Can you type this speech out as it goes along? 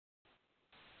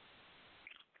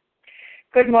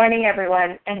Good morning,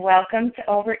 everyone, and welcome to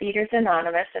Overeaters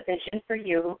Anonymous, a Vision for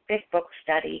You Big Book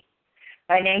Study.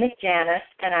 My name is Janice,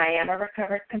 and I am a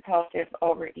recovered compulsive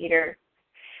overeater.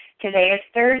 Today is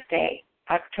Thursday,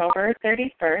 October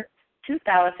 31st,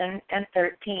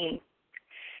 2013.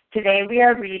 Today we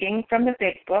are reading from the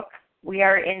Big Book. We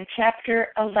are in Chapter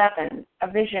 11, A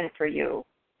Vision for You.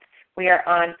 We are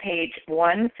on page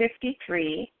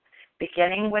 153,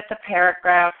 beginning with the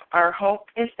paragraph, "Our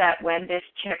hope is that when this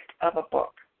chipped of a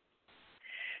book."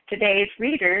 Today's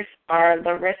readers are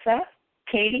Larissa,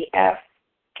 Katie F.,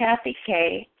 Kathy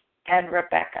K., and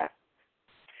Rebecca.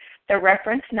 The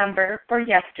reference number for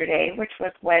yesterday, which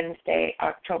was Wednesday,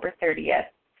 October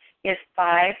 30th, is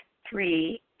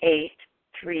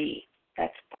 5383.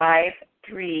 That's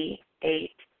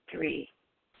 5383.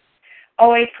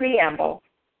 OA Preamble.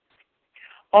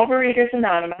 Overeaters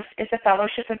Anonymous is a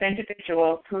fellowship of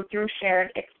individuals who, through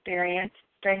shared experience,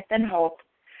 strength, and hope,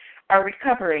 are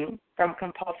recovering from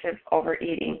compulsive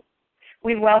overeating.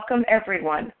 We welcome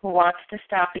everyone who wants to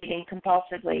stop eating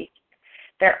compulsively.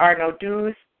 There are no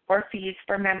dues or fees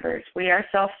for members. We are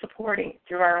self-supporting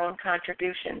through our own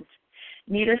contributions,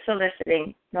 neither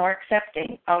soliciting nor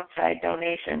accepting outside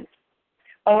donations.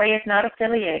 OA is not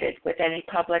affiliated with any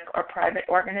public or private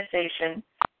organization,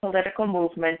 political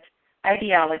movement,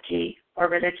 ideology, or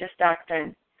religious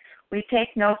doctrine. We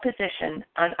take no position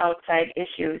on outside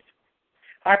issues.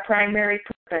 Our primary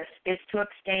purpose is to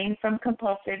abstain from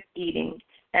compulsive eating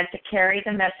and to carry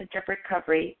the message of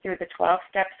recovery through the 12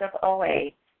 steps of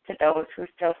OA to those who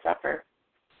still suffer.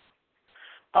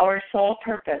 Our sole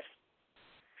purpose.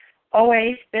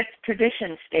 OA's fifth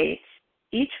tradition states,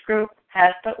 each group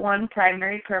has but one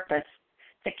primary purpose,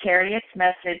 to carry its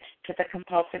message to the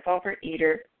compulsive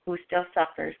overeater who still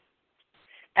suffers.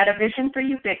 At A Vision for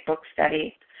You Big Book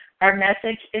Study, our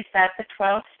message is that the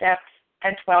 12 steps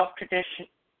and 12 traditions,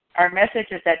 our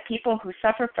message is that people who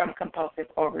suffer from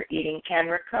compulsive overeating can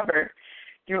recover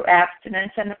through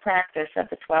abstinence and the practice of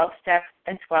the 12 steps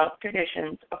and 12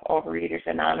 traditions of Overeaters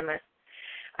Anonymous.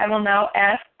 I will now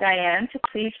ask Diane to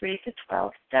please read the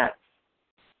 12 steps.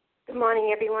 Good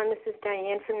morning, everyone. This is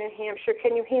Diane from New Hampshire.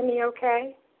 Can you hear me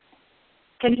okay?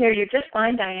 Can hear you just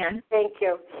fine, Diane. Thank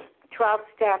you. 12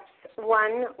 steps.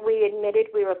 1, we admitted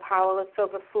we were powerless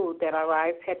over food, that our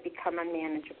lives had become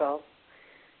unmanageable.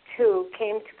 2,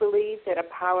 came to believe that a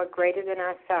power greater than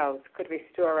ourselves could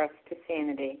restore us to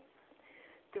sanity.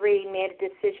 3, made a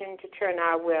decision to turn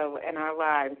our will and our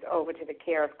lives over to the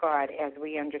care of God as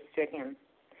we understood Him.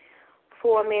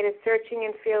 4, made a searching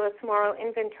and fearless moral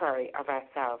inventory of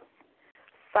ourselves.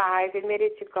 5,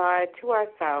 admitted to God, to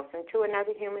ourselves, and to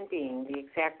another human being the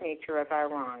exact nature of our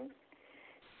wrongs.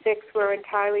 6, we're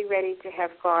entirely ready to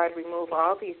have God remove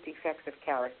all these defects of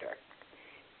character.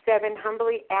 7,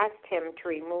 humbly asked Him to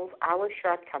remove our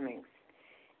shortcomings.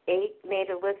 8, made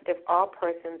a list of all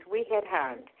persons we had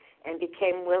harmed and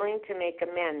became willing to make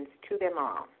amends to them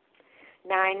all.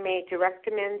 9, made direct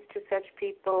amends to such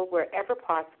people wherever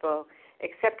possible,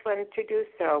 except when to do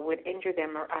so would injure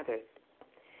them or others.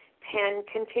 10,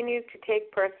 continued to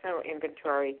take personal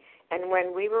inventory, and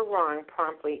when we were wrong,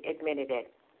 promptly admitted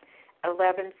it.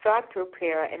 11, sought through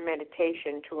prayer and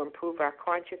meditation to improve our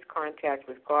conscious contact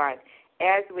with God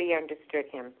as we understood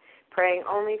Him, praying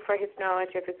only for His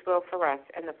knowledge of His will for us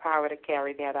and the power to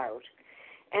carry that out.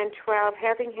 And 12,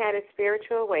 having had a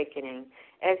spiritual awakening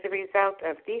as a result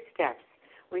of these steps,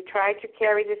 we tried to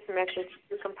carry this message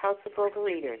to compulsive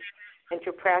overeaters and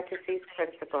to practice these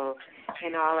principles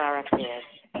in all our affairs.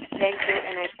 Thank you,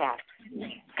 and I pass.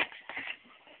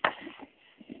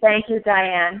 Thank you,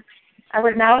 Diane. I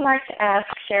would now like to ask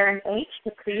Sharon H.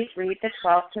 to please read the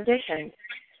 12 traditions.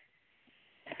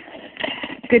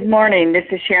 Good morning. This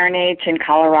is Sharon H. in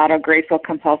Colorado, grateful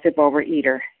compulsive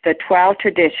overeater. The 12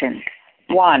 traditions.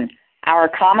 1, our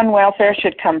common welfare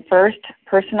should come first.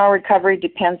 Personal recovery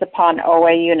depends upon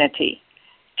OA unity.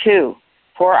 2,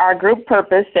 for our group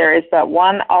purpose, there is but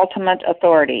one ultimate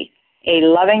authority, a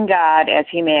loving God as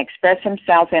He may express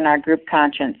Himself in our group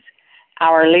conscience.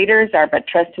 Our leaders are but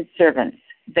trusted servants.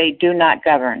 They do not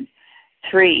govern.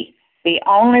 3, the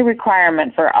only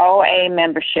requirement for OA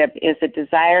membership is a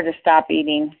desire to stop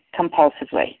eating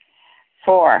compulsively.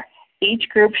 4, each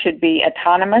group should be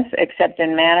autonomous except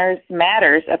in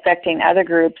matters affecting other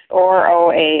groups or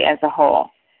OA as a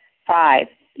whole. 5,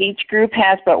 each group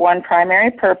has but one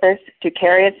primary purpose, to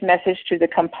carry its message to the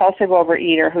compulsive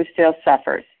overeater who still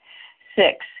suffers.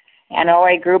 6, an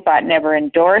OA group ought never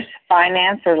endorse,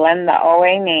 finance, or lend the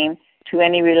OA name to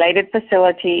any related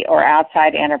facility or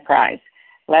outside enterprise,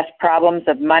 lest problems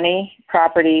of money,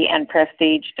 property, and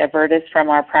prestige divert us from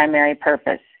our primary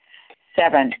purpose.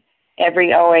 7,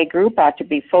 Every OA group ought to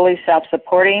be fully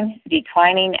self-supporting,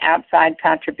 declining outside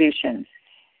contributions.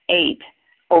 8.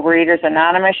 Overeaters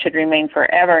Anonymous should remain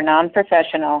forever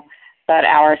non-professional, but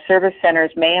our service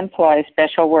centers may employ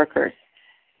special workers.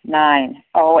 9.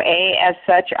 OA as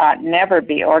such ought never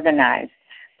be organized,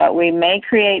 but we may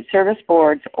create service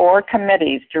boards or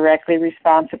committees directly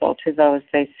responsible to those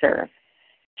they serve.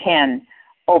 10.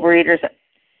 Overeaters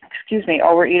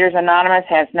Anonymous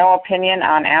has no opinion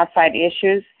on outside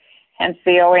issues, hence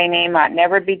the OA name ought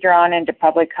never be drawn into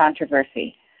public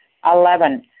controversy.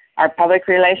 11. Our public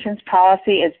relations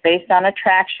policy is based on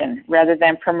attraction rather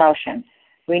than promotion.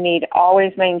 We need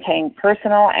always maintain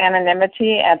personal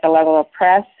anonymity at the level of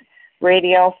press,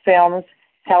 radio, films,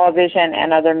 television,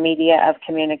 and other media of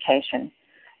communication.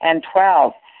 And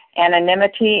 12.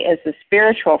 Anonymity is the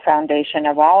spiritual foundation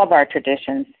of all of our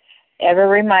traditions, ever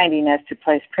reminding us to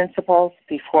place principles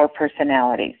before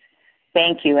personalities.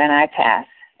 Thank you, and I pass.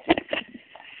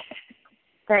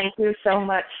 Thank you so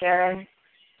much, Sharon.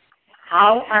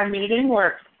 How our meeting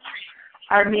works.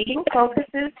 Our meeting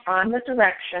focuses on the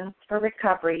directions for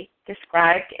recovery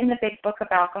described in the Big Book of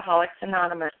Alcoholics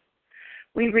Anonymous.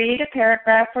 We read a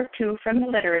paragraph or two from the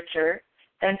literature,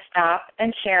 then stop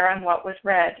and share on what was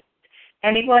read.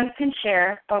 Anyone can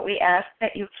share, but we ask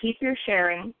that you keep your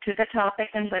sharing to the topic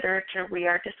and literature we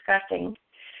are discussing,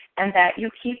 and that you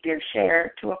keep your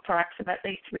share to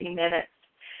approximately 3 minutes.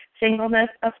 Singleness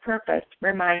of purpose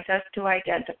reminds us to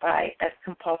identify as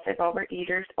compulsive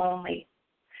overeaters only.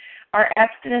 Our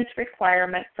abstinence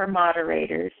requirement for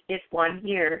moderators is 1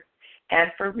 year,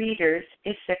 and for readers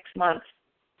is 6 months.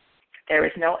 There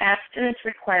is no abstinence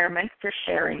requirement for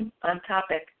sharing on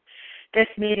topic. This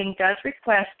meeting does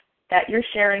request that your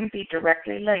sharing be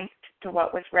directly linked to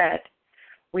what was read.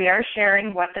 We are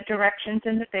sharing what the directions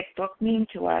in the Big Book mean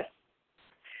to us.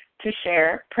 To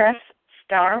share, press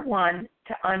 *1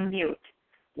 to unmute.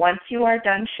 Once you are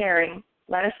done sharing,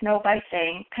 let us know by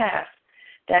saying pass.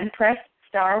 Then press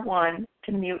 *1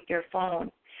 to mute your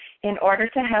phone. In order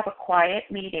to have a quiet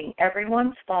meeting,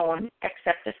 everyone's phone,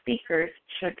 except the speaker's,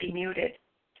 should be muted.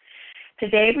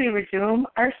 Today we resume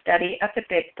our study of the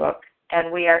Big Book,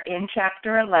 and we are in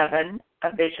Chapter 11,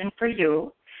 A Vision for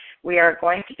You. We are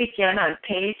going to begin on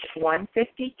page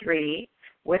 153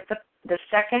 with the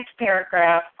second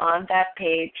paragraph on that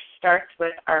page starts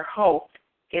with our hope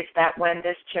is that when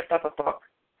this chip of a book.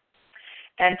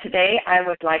 And today I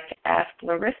would like to ask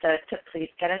Larissa to please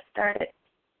get us started.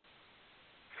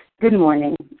 Good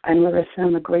morning. I'm Larissa.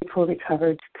 I'm a grateful,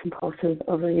 recovered, compulsive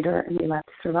overeater and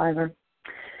relapse survivor.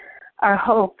 Our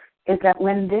hope is that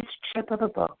when this chip of a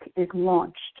book is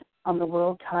launched on the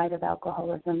world tide of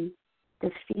alcoholism,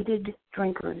 defeated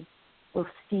drinkers will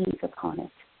seize upon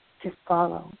it to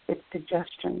follow its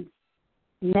suggestions.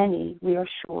 Many, we are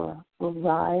sure, will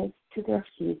rise to their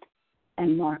feet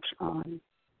and march on.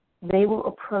 They will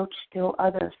approach still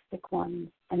other sick ones,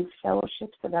 and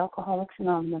fellowships of Alcoholics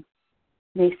Anonymous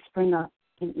may spring up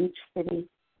in each city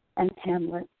and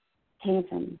hamlet,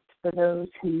 havens for those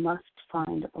who must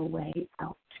find a way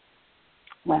out.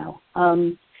 Wow.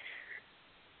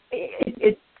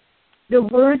 The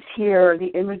words here,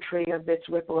 the imagery of this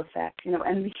ripple effect, and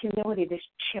the humility, this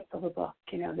chip of a book,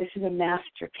 this is a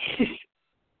masterpiece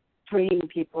freeing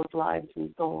people's lives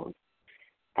and souls.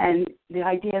 And the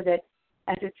idea that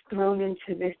as it's thrown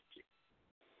into this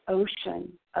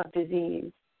ocean of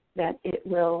disease, that it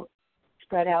will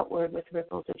spread outward with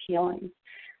ripples of healing.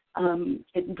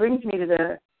 It brings me to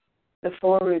the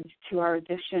forwards to our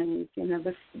editions. In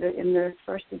the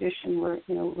first edition, we're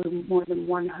more than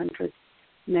 100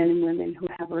 men and women who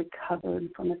have recovered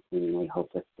from a seemingly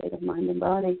hopeless state of mind and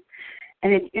body.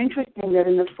 And it's interesting that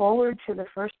in the forward to the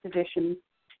first edition,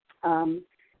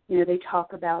 they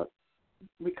talk about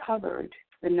recovered,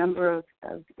 the number of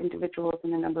individuals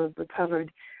and the number of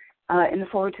recovered. In the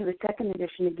forward to the second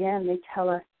edition, again, they tell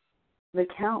us the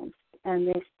counts, and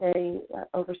they say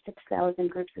over 6,000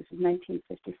 groups. This is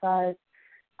 1955,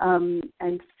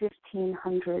 and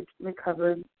 1,500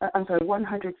 recovered.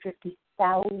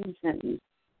 150,000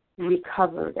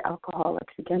 recovered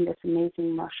alcoholics. Again, this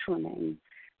amazing mushrooming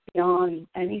beyond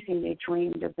anything they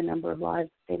dreamed of the number of lives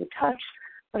they would touch.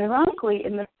 But ironically,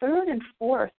 in the third and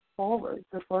fourth forward,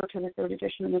 the forward to the third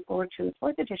edition and the forward to the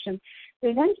fourth edition,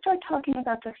 they then start talking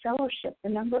about the fellowship, the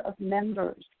number of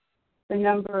members, the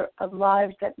number of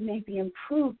lives that may be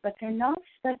improved, but they're not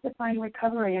specifying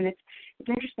recovery. And it's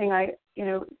interesting.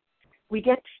 We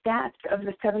get stats of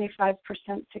the 75%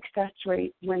 success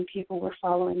rate when people were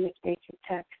following this basic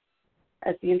text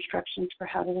as the instructions for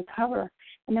how to recover,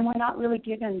 and then we're not really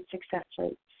given success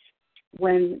rates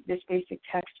when this basic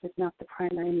text was not the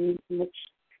primary means in which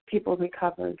people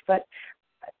recovered. But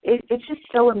it's just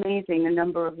so amazing, the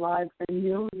number of lives, the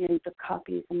millions of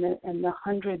copies, and the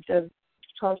hundreds of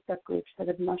 12-step groups that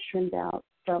have mushroomed out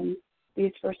from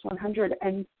these first 100.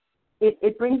 And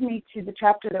it brings me to the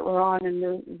chapter that we're on and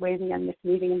the way we end this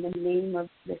meeting and the name of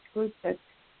this group, that,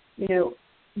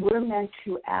 we're meant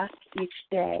to ask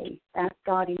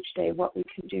God each day what we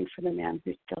can do for the man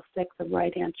who's still sick. The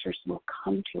right answers will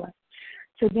come to us.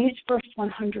 So these first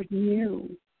 100 knew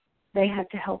they had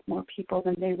to help more people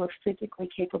than they were physically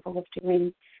capable of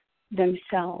doing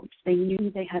themselves. They knew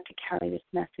they had to carry this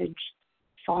message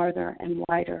farther and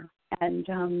wider. And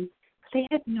they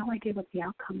had no idea what the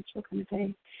outcomes were going to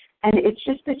be. And it's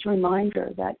just this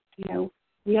reminder that,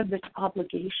 we have this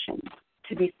obligation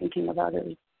to be thinking of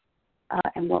others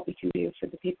and what we can do for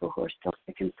the people who are still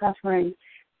sick and suffering,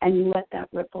 and let that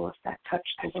ripple effect touch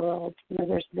the world.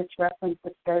 There's this reference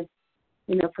that says,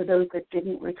 for those that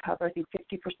didn't recover, I think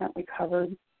 50%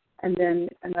 recovered, and then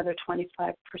another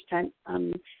 25%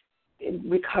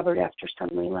 recovered after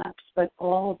some relapse, but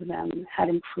all of them had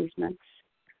improvements.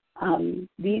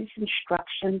 These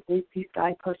instructions, these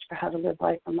guideposts for how to live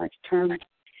life on life's terms,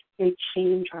 they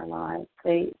change our lives.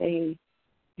 They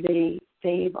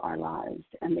save our lives,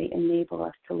 and they enable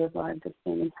us to live lives of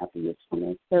sin and happy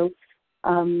usefulness. So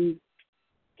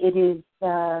it is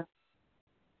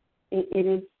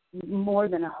more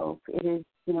than a hope. It is,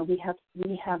 we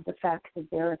have the facts of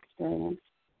their experience,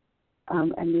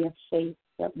 and we have faith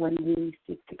that when we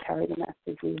seek to carry the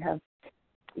message, we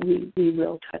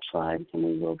will touch lives, and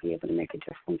we will be able to make a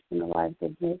difference in the lives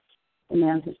of the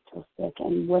man who's still sick.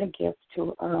 And what a gift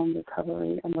to our own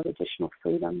recovery, and what additional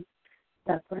freedom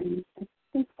that brings. I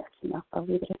think that's enough. I'll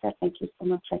leave it at that. Thank you so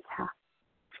much. I pass.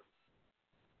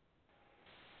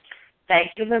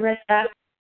 Thank you, Larissa.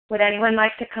 Would anyone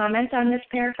like to comment on this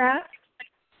paragraph?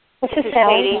 This is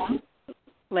Sally.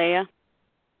 Leah.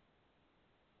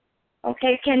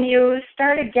 Okay, can you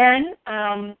start again?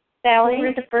 Sally. Who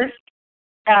was the first?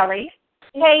 Sally.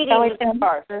 Katie. Sally's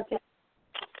first.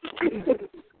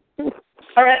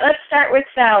 All right, let's start with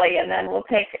Sally, and then we'll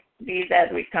take these as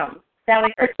we come.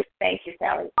 Sally first. Thank you,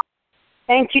 Sally.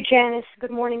 Thank you, Janice. Good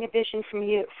morning, a vision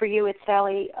for you. It's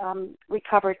Sally,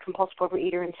 recovered compulsive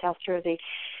overeater in South Jersey.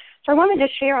 So I wanted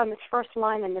to share on this first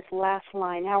line and this last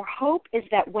line. Our hope is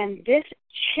that when this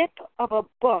chip of a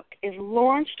book is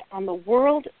launched on the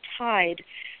world tide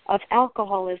of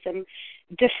alcoholism,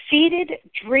 defeated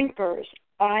drinkers,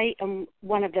 I am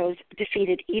one of those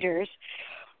defeated eaters,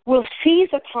 will seize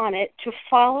upon it to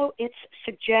follow its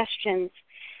suggestions.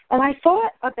 And I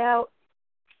thought about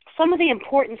some of the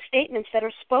important statements that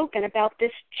are spoken about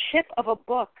this chip of a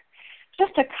book.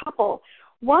 Just a couple.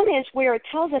 One is where it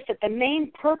tells us that the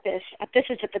main purpose, this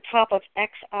is at the top of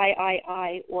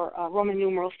XIII, or Roman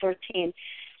numeral 13,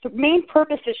 the main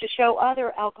purpose is to show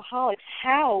other alcoholics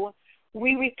how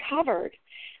we recovered.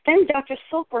 Then Dr.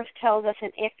 Silkworth tells us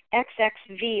in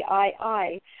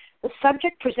XXVII, the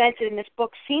subject presented in this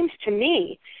book seems to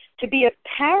me to be of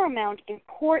paramount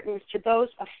importance to those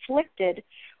afflicted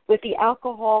with the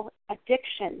alcohol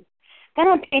addiction. Then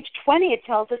on page 20, it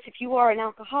tells us if you are an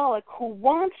alcoholic who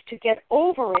wants to get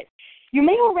over it, you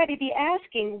may already be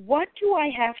asking, what do I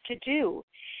have to do?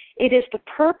 It is the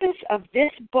purpose of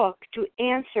this book to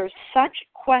answer such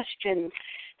questions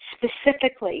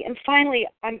specifically. And finally,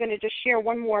 I'm going to just share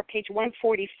one more, page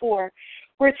 144,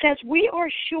 where it says, we are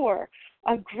sure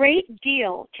a great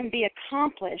deal can be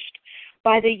accomplished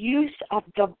by the use of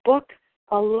the book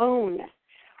alone.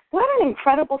 What an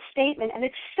incredible statement, and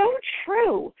it's so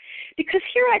true, because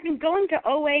here I've been going to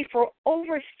OA for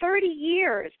over 30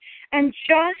 years and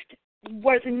just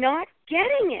was not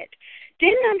getting it.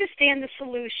 Didn't understand the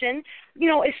solution,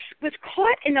 was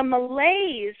caught in a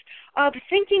malaise of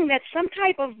thinking that some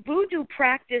type of voodoo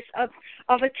practice of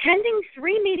attending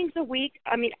 3 meetings a week,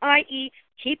 i.e.,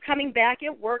 keep coming back,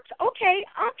 it works. Okay,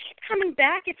 I'll keep coming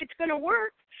back if it's going to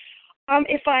work.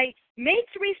 If I make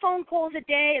 3 phone calls a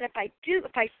day, and if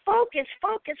I focus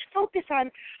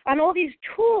on all these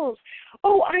tools,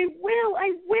 I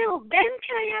will. Then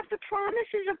can I have the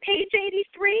promises of page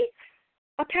 83?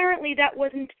 Apparently that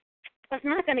was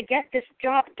not going to get this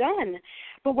job done.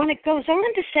 But when it goes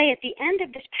on to say at the end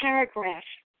of this paragraph,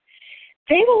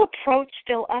 they will approach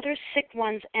still other sick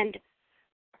ones, and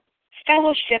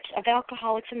fellowships of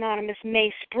Alcoholics Anonymous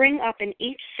may spring up in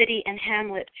each city and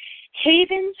hamlet,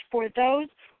 havens for those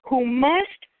who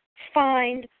must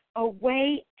find a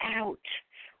way out.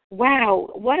 Wow,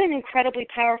 what an incredibly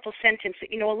powerful sentence.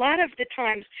 A lot of the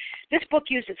times this book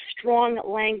uses strong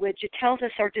language. It tells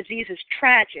us our disease is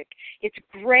tragic, it's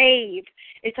grave,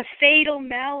 it's a fatal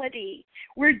malady,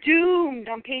 we're doomed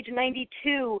on page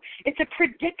 92, it's a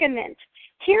predicament.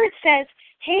 Here it says,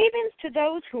 havens to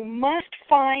those who must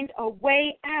find a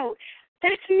way out.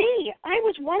 That's me. I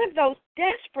was one of those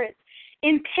desperate,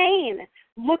 in pain,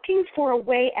 looking for a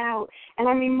way out. And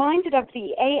I'm reminded of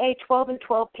the AA 12 and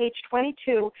 12, page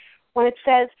 22, when it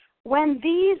says, when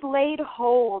these laid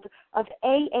hold of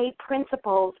AA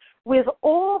principles with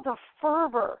all the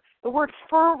fervor, the word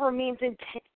fervor means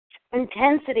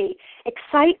intensity,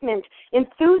 excitement,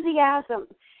 enthusiasm,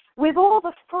 with all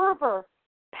the fervor,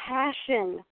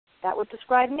 passion, that would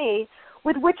describe me,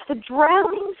 with which the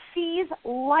drowning sees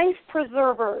life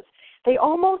preservers, they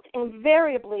almost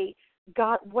invariably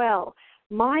got well.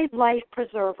 My life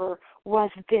preserver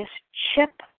was this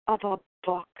chip of a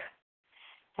book.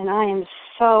 And I am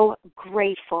so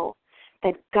grateful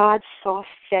that God saw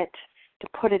fit to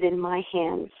put it in my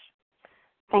hands.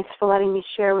 Thanks for letting me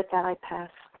share with that. I pass.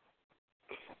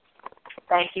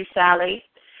 Thank you, Sally.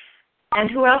 And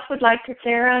who else would like to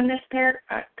share on this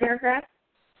paragraph?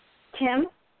 Kim?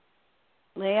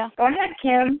 Leah? Go ahead,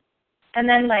 Kim. And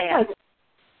then Leah.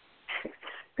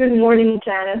 Good morning,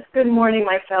 Janice. Good morning,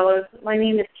 my fellows. My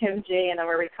name is Kim G., and I'm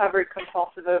a recovered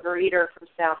compulsive overeater from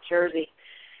South Jersey.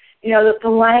 You know, the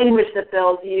language that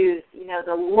Bill's used, you know,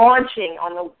 the launching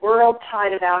on the world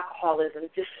tide of alcoholism,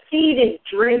 defeated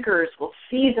drinkers will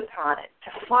seize upon it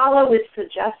to follow its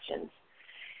suggestions.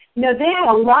 You know, they had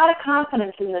a lot of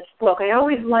confidence in this book. I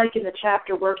always like in the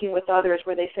chapter Working with Others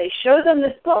where they say, show them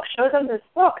this book, show them this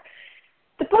book.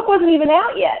 The book wasn't even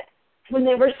out yet when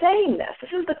they were saying this.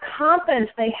 This is the confidence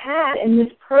they had in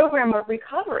this program of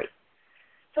recovery.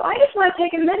 So I just want to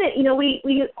take a minute. You know, we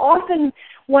often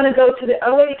want to go to the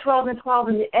OA 12 and 12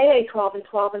 and the AA 12 and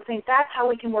 12 and think that's how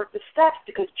we can work the steps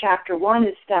because Chapter 1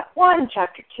 is Step 1,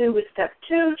 Chapter 2 is Step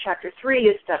 2, Chapter 3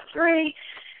 is Step 3.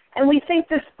 And we think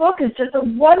this book is just a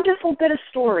wonderful bit of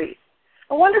stories,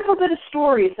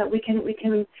 that we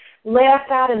can laugh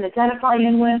at and identify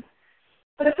in with.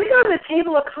 But if we go to the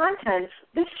table of contents,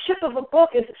 this chip of a book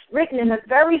is written in a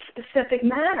very specific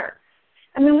manner.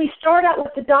 I mean, we start out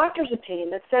with the doctor's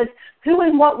opinion that says who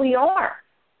and what we are.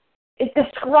 It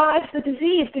describes the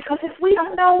disease because if we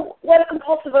don't know what a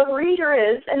compulsive overeater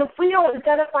is, and if we don't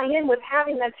identify in with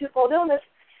having that twofold illness,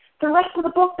 the rest of the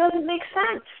book doesn't make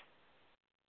sense.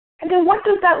 And then what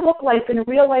does that look like in a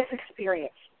real-life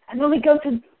experience? And then we go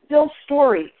to Bill's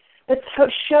story that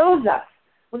shows us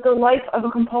what the life of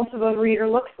a compulsive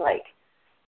overeater looks like.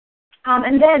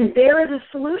 And then there is a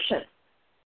solution.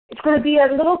 It's going to be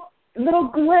a little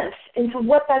glimpse into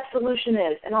what that solution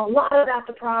is and a lot about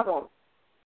the problem.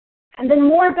 And then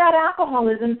more about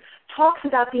alcoholism talks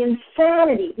about the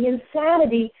insanity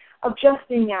of just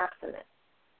being abstinent.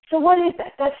 So what is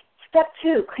that? That's Step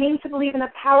 2, claim to believe in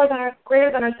a power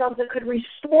greater than ourselves that could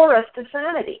restore us to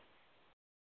sanity.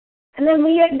 And then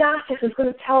Leah Agnostics is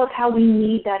going to tell us how we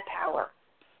need that power.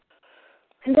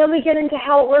 And then we get into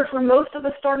how it works where most of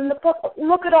us start in the book.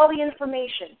 Look at all the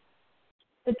information.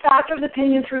 The doctor's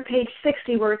opinion through page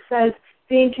 60 where it says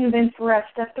being convinced we're at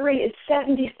Step 3 is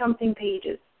 70-something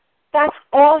pages. That's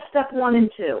all Step 1 and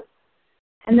 2.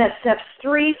 And that Steps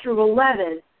 3 through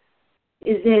 11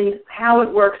 is in how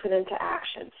it works and into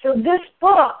action. So this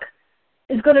book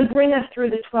is going to bring us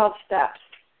through the 12 steps.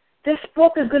 This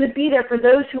book is going to be there for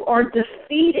those who are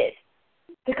defeated.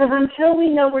 Because until we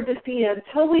know we're defeated,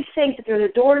 until we think that there's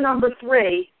a door number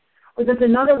 3, or there's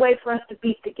another way for us to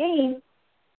beat the game,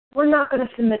 we're not going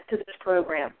to submit to this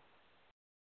program.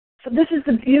 So this is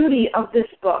the beauty of this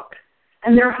book.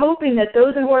 And they're hoping that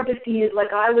those who are defeated,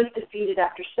 like I was defeated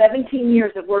after 17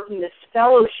 years of working this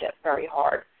fellowship very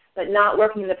hard, but not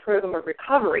working in the program of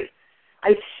recovery,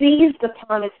 I seized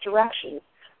upon its directions.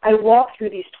 I walked through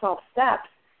these 12 steps,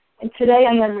 and today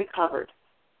I am recovered.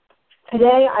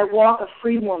 Today I walk a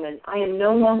free woman. I am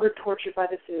no longer tortured by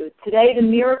the food. Today the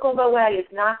miracle of OA is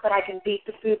not that I can beat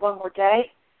the food one more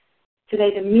day. Today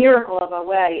the miracle of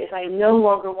OA is I no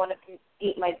longer want to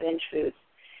eat my binge foods.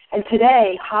 And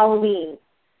today Halloween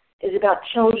is about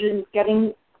children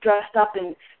getting dressed up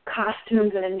in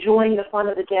costumes and enjoying the fun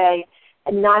of the day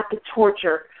and not the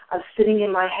torture of sitting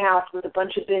in my house with a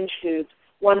bunch of binge foods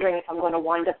wondering if I'm going to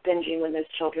wind up binging when those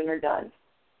children are done.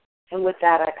 And with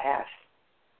that, I pass.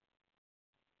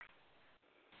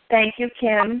 Thank you,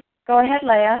 Kim. Go ahead,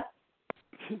 Leah.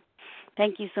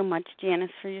 Thank you so much, Janice,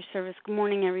 for your service. Good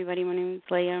morning, everybody. My name is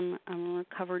Leah. I'm a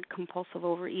recovered compulsive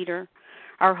overeater.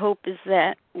 Our hope is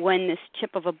that when this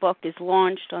chip of a book is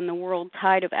launched on the world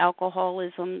tide of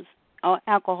alcoholism,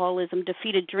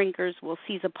 defeated drinkers will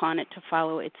seize upon it to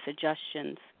follow its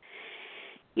suggestions.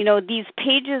 You know, these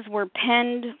pages were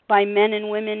penned by men and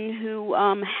women who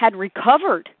had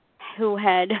recovered, who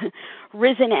had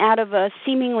risen out of a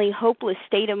seemingly hopeless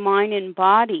state of mind and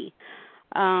body.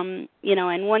 And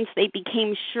once they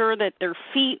became sure that their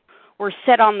feet were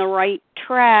set on the right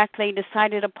track, they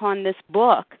decided upon this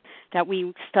book that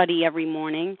we study every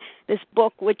morning, this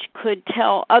book which could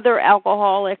tell other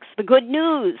alcoholics the good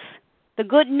news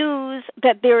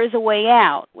that there is a way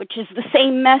out, which is the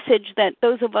same message that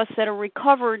those of us that are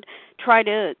recovered try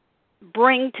to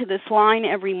bring to this line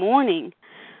every morning.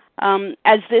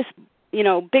 As this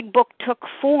big book took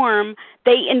form,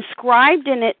 they inscribed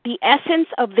in it the essence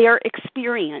of their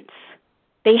experience.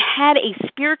 They had a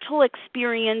spiritual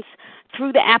experience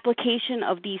through the application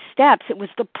of these steps. This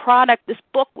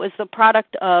book was the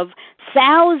product of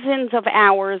thousands of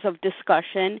hours of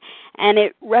discussion, and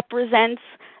it represents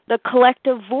the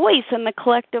collective voice and the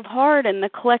collective heart and the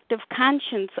collective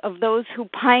conscience of those who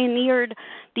pioneered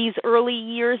these early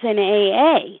years in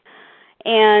AA.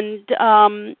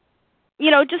 And,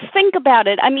 just think about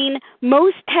it. I mean,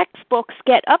 most textbooks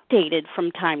get updated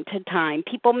from time to time.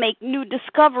 People make new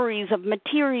discoveries of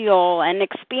material and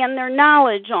expand their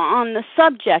knowledge on the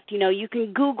subject. You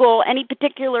can Google any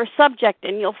particular subject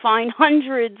and you'll find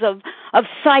hundreds of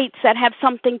sites that have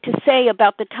something to say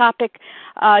about the topic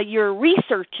you're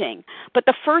researching. But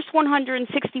the first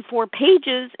 164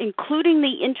 pages, including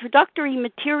the introductory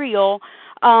material,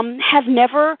 have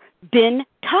never been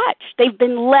touched. They've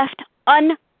been left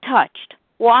untouched.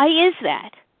 Why is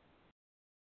that?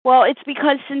 Well, it's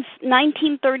because since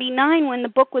 1939, when the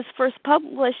book was first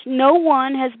published, no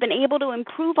one has been able to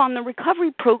improve on the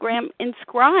recovery program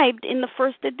inscribed in the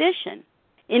first edition.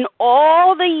 In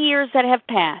all the years that have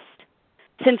passed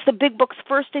since the big book's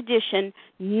first edition,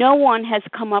 no one has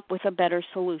come up with a better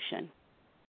solution.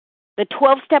 The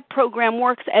 12-step program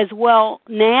works as well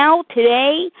now,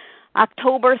 today,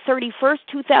 October 31st,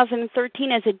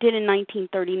 2013, as it did in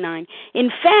 1939.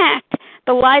 In fact,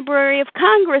 the Library of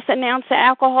Congress announced that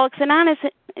Alcoholics Anonymous,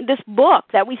 this book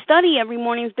that we study every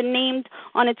morning, has been named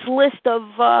on its list of,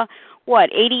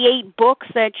 88 books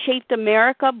that shaped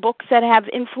America, books that have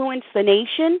influenced the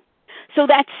nation. So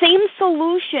that same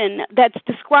solution that's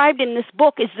described in this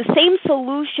book is the same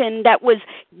solution that was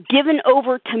given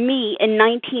over to me in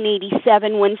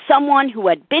 1987 when someone who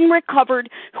had been recovered,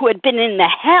 who had been in the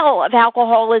hell of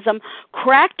alcoholism,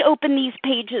 cracked open these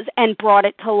pages and brought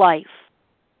it to life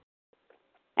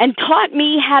and taught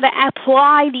me how to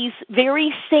apply these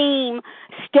very same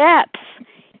steps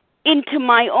into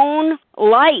my own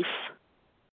life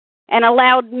and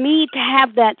allowed me to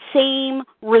have that same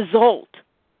result.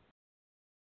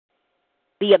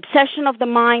 The obsession of the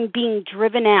mind being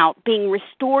driven out, being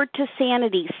restored to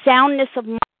sanity, soundness of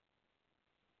mind,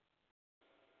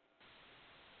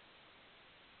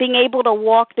 being able to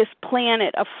walk this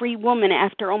planet a free woman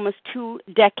after almost 2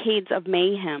 decades of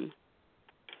mayhem.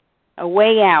 A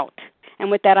way out. And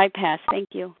with that, I pass. Thank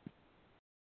you.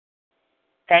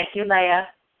 Thank you, Leah.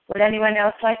 Would anyone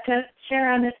else like to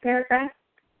share on this paragraph?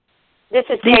 This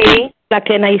is Katie.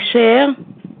 Can I share?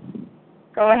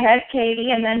 Go ahead, Katie,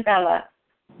 and then Bella.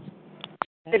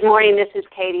 Good morning. This is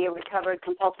Katie, a recovered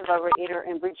compulsive overeater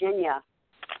in Virginia.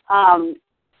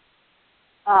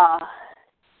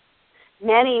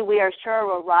 Many, we are sure,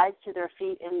 will rise to their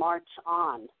feet and march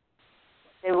on.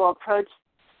 They will approach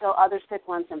still other sick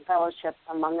ones and fellowship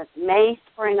among us may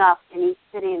spring up in each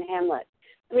city and hamlet.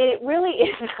 I mean, it really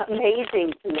is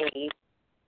amazing to me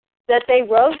that they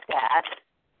wrote that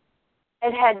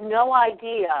and had no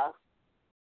idea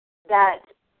that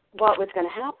what was going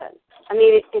to happen. I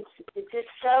mean, it just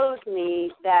shows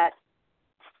me that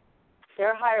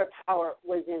their higher power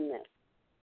was in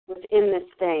this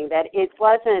thing, that it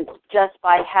wasn't just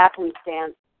by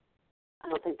happenstance, I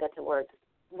don't think that's a word,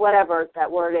 whatever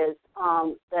that word is,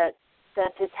 that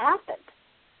this happened.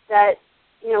 That,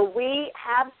 we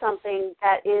have something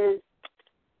that is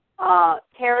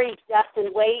carries depth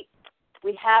and weight.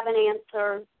 We have an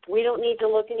answer. We don't need to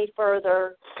look any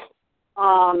further.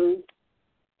 And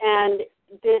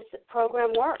this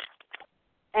program works.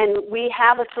 And we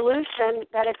have a solution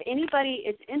that if anybody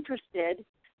is interested,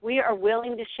 we are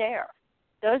willing to share.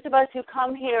 Those of us who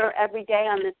come here every day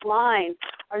on this line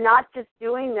are not just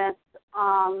doing this,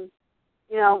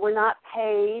 we're not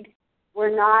paid.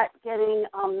 We're not getting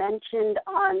mentioned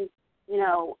on,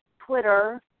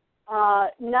 Twitter.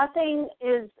 Nothing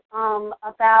is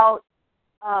about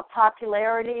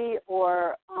popularity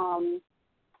or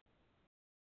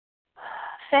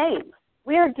fame.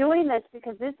 We are doing this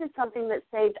because this is something that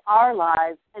saved our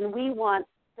lives, and we want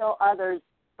still others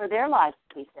for their lives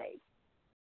to be saved.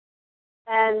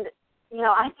 And,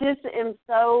 I just am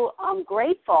so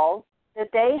grateful that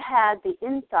they had the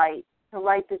insight to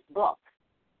write this book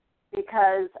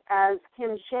because, as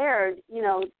Kim shared,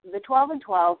 the 12 and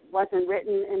 12 wasn't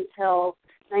written until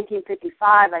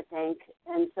 1955, I think,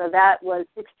 and so that was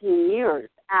 16 years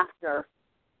after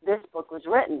this book was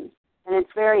written. And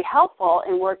it's very helpful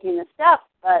in working the steps,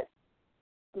 but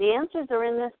the answers are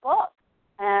in this book.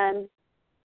 And,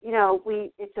 you know,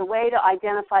 it's a way to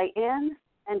identify in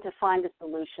and to find a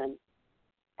solution.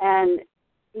 And,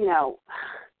 you know,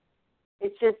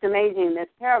 it's just amazing. This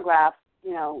paragraph,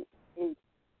 you know,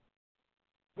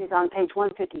 is on page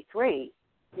 153.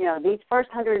 You know, these first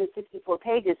 164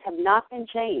 pages have not been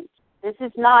changed. This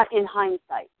is not in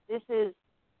hindsight. This is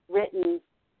written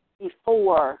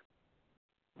before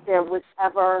there was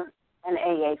ever an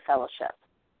AA fellowship.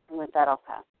 And with that, I'll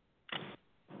pass.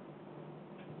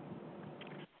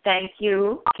 Thank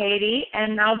you, Katie.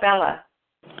 And now Bella.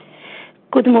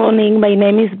 Good morning. My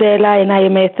name is Bella, and I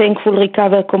am a thankful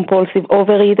recovered compulsive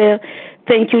overeater.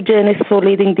 Thank you, Janice, for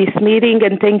leading this meeting,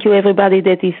 and thank you, everybody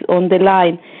that is on the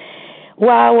line.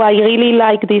 Wow, I really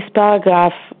like this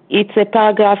paragraph. It's a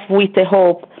paragraph with a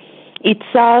hope. It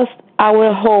says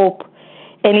our hope,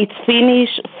 and it's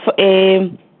finished,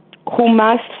 who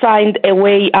must find a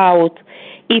way out.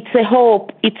 It's a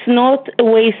hope. It's not a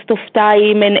waste of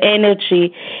time and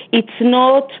energy. It's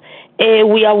not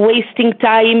we are wasting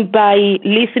time by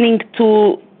listening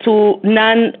to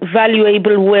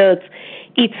non-valuable words.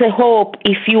 It's a hope.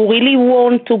 If you really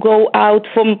want to go out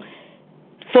from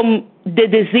the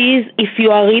disease, if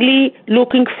you are really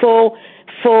looking for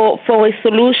a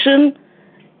solution,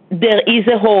 there is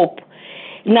a hope.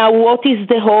 Now, what is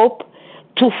the hope?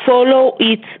 To follow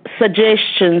its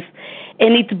suggestions.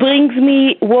 And it brings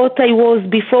me what I was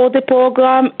before the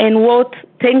program and what,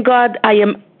 thank God, I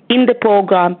am in the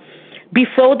program.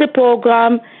 Before the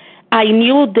program, I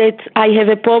knew that I have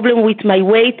a problem with my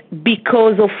weight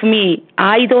because of me.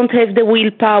 I don't have the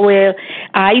willpower.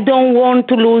 I don't want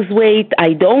to lose weight.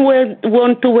 I don't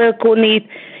want to work on it.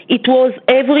 It was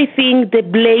everything, the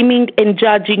blaming and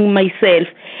judging myself.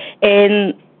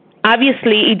 And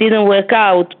obviously it didn't work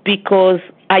out because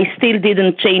I still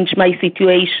didn't change my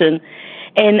situation.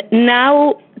 And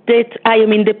now that I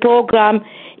am in the program,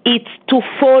 it's to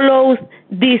follow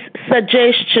this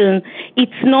suggestion.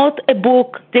 It's not a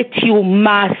book that you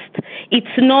must.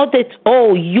 It's not that,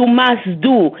 you must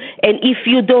do. And if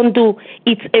you don't do,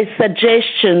 it's a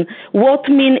suggestion. What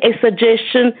means a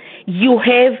suggestion? You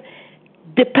have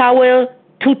the power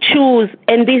to choose.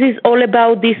 And this is all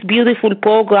about this beautiful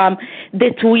program,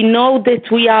 that we know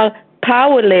that we are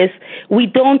powerless. We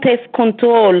don't have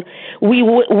control.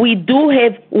 We do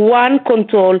have one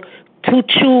control, to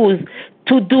choose,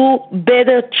 to do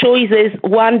better choices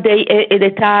one day at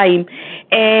a time.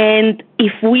 And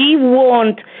if we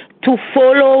want to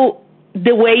follow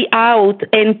the way out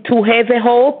and to have a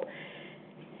hope,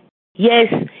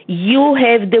 yes, you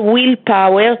have the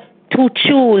willpower to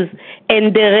choose,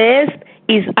 and the rest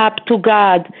is up to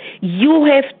God. You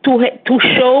have to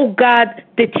show God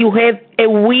that you have a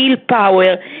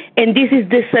willpower, and this is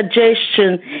the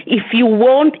suggestion. If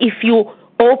you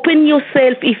open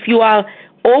yourself, if you are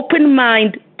open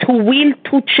mind to will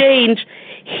to change,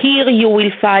 here you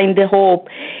will find the hope.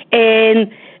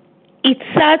 And it's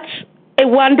such a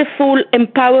wonderful,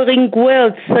 empowering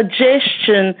word,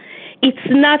 suggestion. It's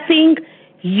nothing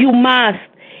you must.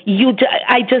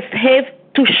 I just have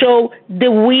to show the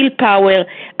willpower.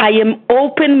 I am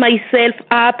open myself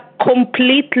up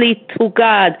completely to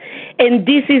God. And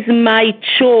this is my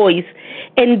choice.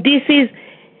 And this is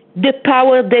the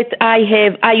power that I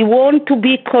have. I want to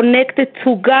be connected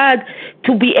to God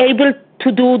to be able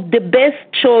to do the best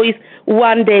choice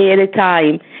one day at a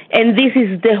time. And this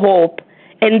is the hope.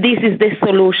 And this is the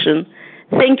solution.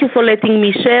 Thank you for letting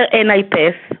me share, and I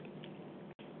pass.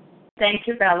 Thank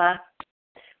you, Bella.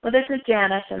 Well, this is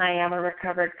Janice, and I am a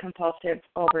recovered compulsive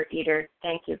overeater.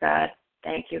 Thank you, God.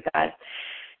 Thank you, God.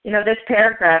 You know, this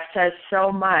paragraph says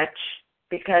so much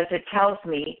because it tells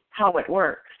me how it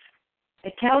works.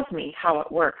 It tells me how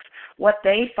it works, what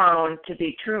they found to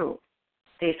be true,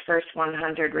 these first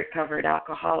 100 recovered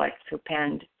alcoholics who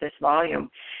penned this volume.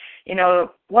 You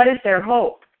know, what is their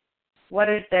hope? What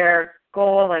is their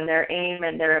goal and their aim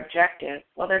and their objective?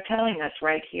 Well, they're telling us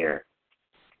right here.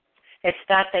 It's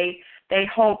that they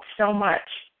hope so much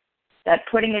that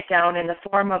putting it down in the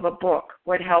form of a book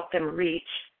would help them reach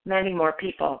many more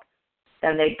people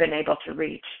than they've been able to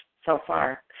reach so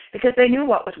far, because they knew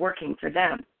what was working for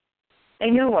them. They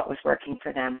knew what was working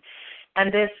for them.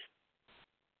 And this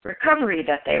recovery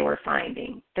that they were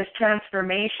finding, this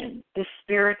transformation, this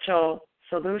spiritual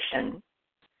solution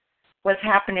was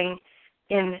happening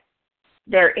in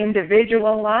their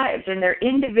individual lives, in their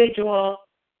individual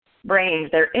brains,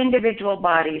 their individual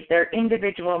bodies, their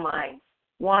individual minds,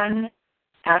 one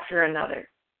after another.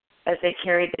 as they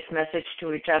carried this message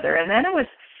to each other. And then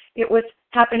it was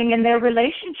happening in their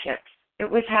relationships. It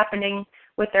was happening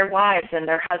with their wives and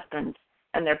their husbands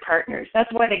and their partners.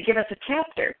 That's why they give us a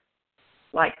chapter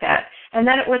like that. And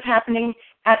then it was happening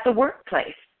at the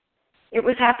workplace. It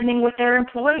was happening with their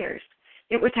employers.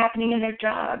 It was happening in their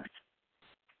jobs.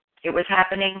 It was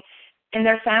happening in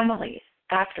their families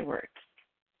afterwards.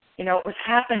 It was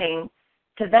happening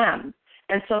to them.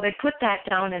 And so they put that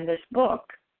down in this book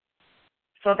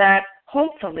so that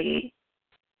hopefully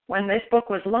when this book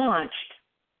was launched,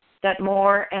 that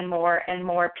more and more and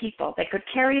more people, they could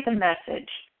carry the message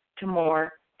to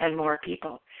more and more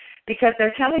people. Because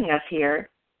they're telling us here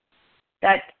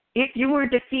that if you were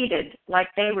defeated like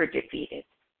they were defeated,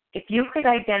 if you could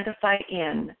identify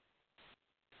in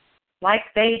like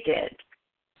they did,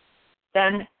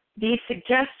 then these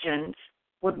suggestions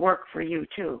would work for you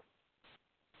too,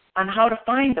 on how to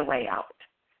find the way out,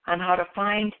 on how to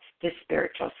find this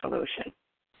spiritual solution.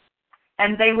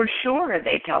 And they were sure,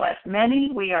 they tell us,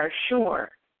 many we are sure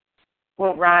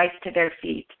will rise to their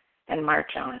feet and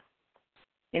march on,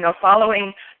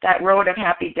 following that road of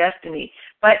happy destiny.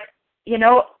 But,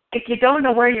 if you don't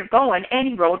know where you're going,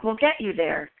 any road will get you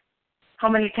there. How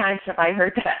many times have I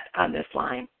heard that on this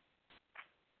line?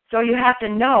 So you have to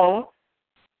know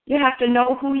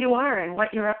who you are and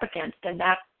what you're up against. And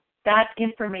that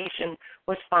information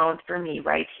was found for me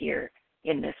right here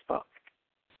in this book.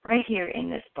 Right here in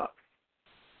this book.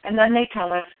 And then they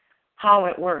tell us how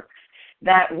it works.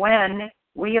 That when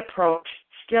we approach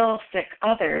still sick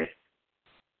others,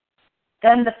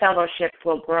 then the fellowship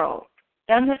will grow.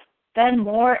 Then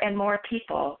more and more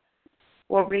people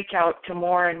will reach out to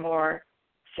more and more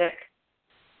sick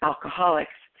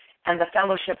alcoholics, and the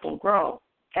fellowship will grow.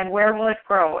 And where will it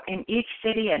grow? In each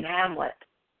city and hamlet.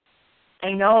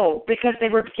 I know, because they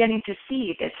were beginning to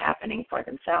see this happening for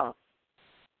themselves.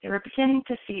 They were beginning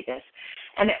to see this.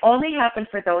 And it only happened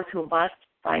for those who must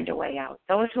find a way out,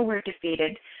 those who were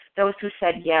defeated, those who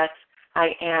said, yes,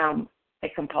 I am a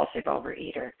compulsive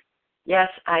overeater. Yes,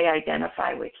 I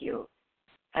identify with you,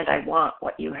 and I want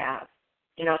what you have.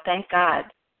 Thank God.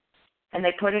 And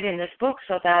they put it in this book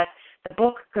so that the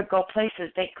book could go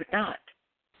places they could not.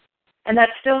 And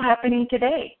that's still happening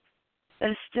today. That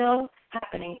is still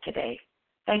happening today.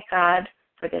 Thank God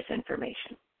for this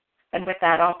information. And with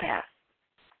that, I'll pass.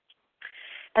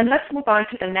 And let's move on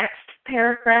to the next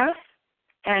paragraph.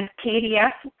 And Katie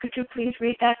F., could you please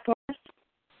read that for us?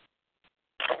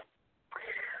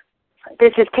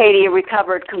 This is Katie, a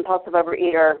recovered compulsive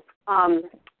overeater.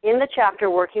 In the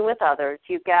chapter, Working with Others,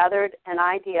 you gathered an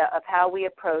idea of how we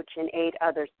approach and aid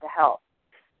others to help.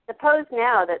 Suppose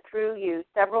now that through you,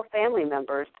 several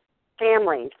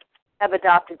families have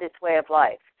adopted this way of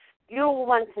life. You will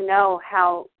want to know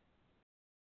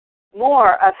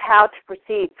more of how to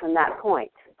proceed from that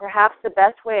point. Perhaps the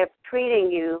best way of treating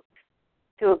you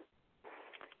to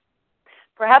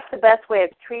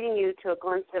a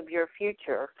glimpse of your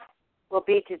future will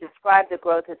be to describe the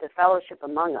growth of the fellowship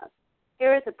among us.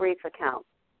 Here is a brief account.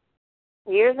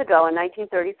 Years ago, in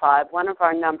 1935, one of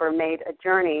our number made a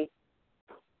journey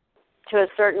to a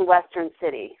certain western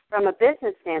city. From a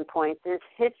business standpoint,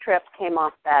 his trip came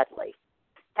off badly.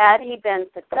 Had he been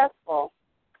successful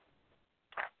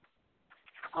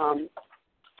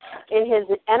in his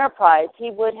enterprise,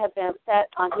 he would have been set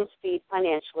on his feet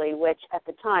financially, which at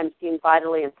the time seemed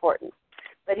vitally important.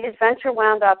 But his venture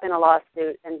wound up in a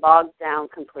lawsuit and bogged down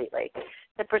completely.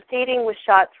 The proceeding was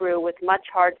shot through with much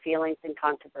hard feelings and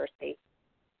controversy.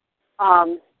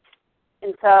 And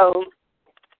so,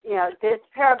 this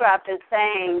paragraph is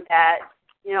saying that,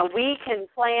 we can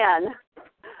plan,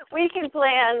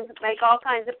 make all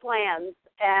kinds of plans,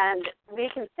 and we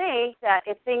can think that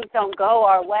if things don't go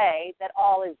our way, that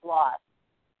all is lost.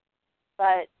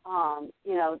 But,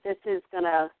 this is going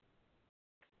to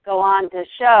go on to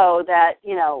show that,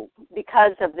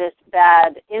 because of this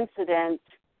bad incident,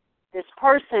 this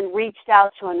person reached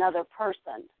out to another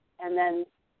person. And then,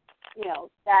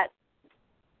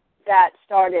 that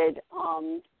started,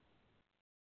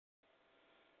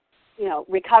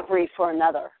 recovery for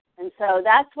another. And so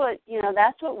that's what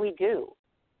we do.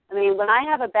 I mean, when I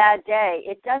have a bad day,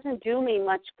 it doesn't do me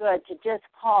much good to just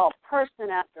call person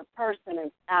after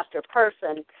person after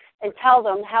person and tell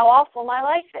them how awful my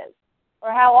life is,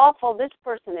 or how awful this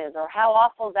person is, or how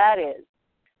awful that is.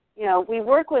 We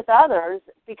work with others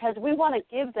because we want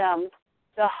to give them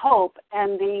the hope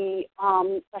and the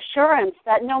assurance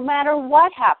that no matter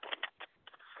what happens,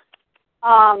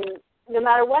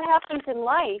 in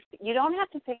life, you don't have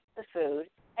to pick the food,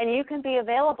 and you can be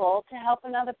available to help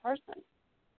another person.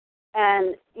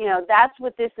 And, that's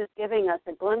what this is giving us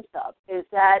a glimpse of, is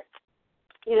that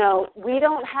we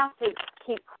don't have to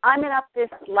keep climbing up this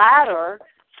ladder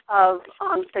of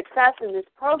success in this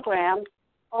program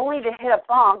only to hit a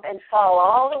bump and fall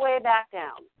all the way back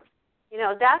down.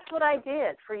 That's what I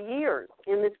did for years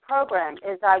in this program,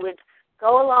 is I would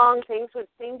go along, things would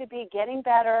seem to be getting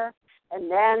better,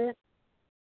 and then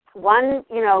one,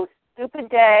 stupid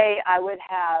day I would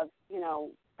have,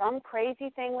 some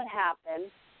crazy thing would happen,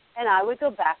 and I would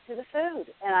go back to the food,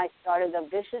 and I started a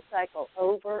vicious cycle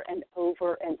over and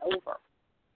over and over.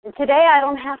 And today I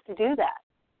don't have to do that.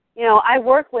 I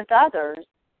work with others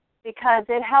because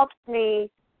it helps me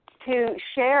to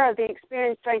share the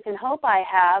experience, strength, and hope I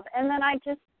have, and then I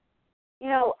just,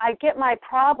 I get my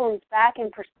problems back in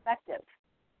perspective.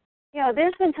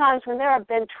 There's been times when there have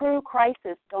been true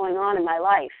crises going on in my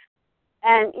life,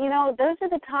 and, those are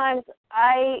the times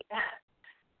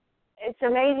it's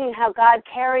amazing how God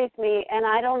carries me, and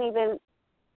I don't even,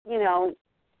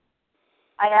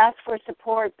 I ask for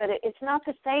support, but it's not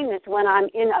the same as when I'm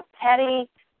in a petty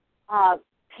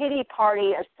pity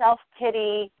party, a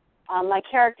self-pity. My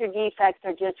character defects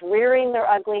are just rearing their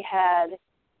ugly head,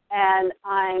 and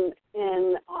I'm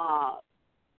in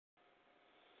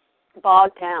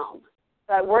bogged down.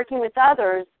 But working with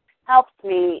others helps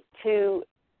me to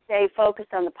stay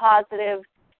focused on the positive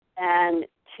and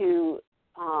to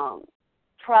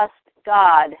trust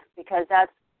God, because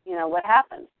that's, what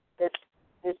happened.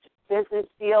 This business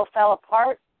deal fell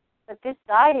apart, but this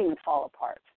guy didn't fall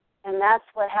apart. And that's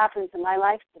what happens in my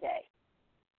life today.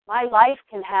 My life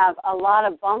can have a lot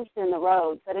of bumps in the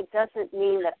road, but it doesn't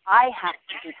mean that I have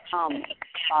to become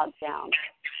bogged down.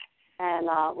 And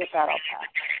with that, I'll pass.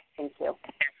 Thank you.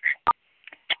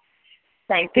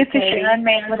 Thank you. This is Sharon.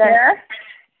 May I share?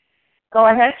 Go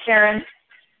ahead, Sharon.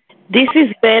 This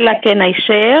is Bella. Can I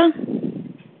share?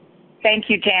 Thank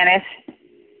you, Janice.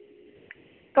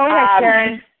 Go ahead,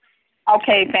 Sharon.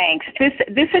 Okay, thanks.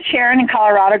 This is Sharon in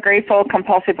Colorado, grateful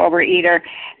compulsive overeater,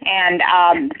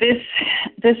 and this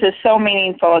is so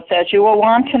meaningful. It says, you will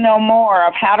want to know more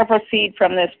of how to proceed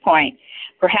from this point.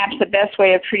 Perhaps the best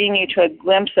way of treating you to a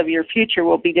glimpse of your future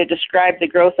will be to describe the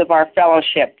growth of our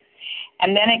fellowship.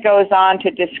 And then it goes on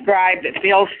to describe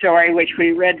Bill's story, which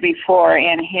we read before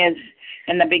in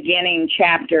the beginning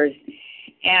chapters.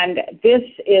 And this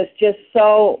is just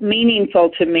so meaningful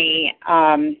to me,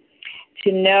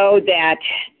 to know that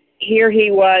here he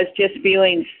was just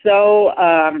feeling so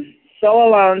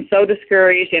alone, so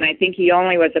discouraged, and I think he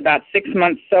only was about 6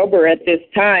 months sober at this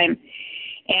time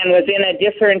and was in a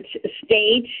different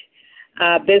state.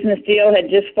 Business deal had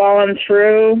just fallen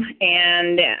through,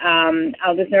 and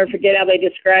I'll just never forget how they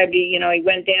described he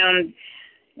went down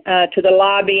to the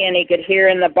lobby, and he could hear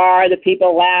in the bar the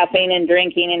people laughing and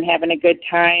drinking and having a good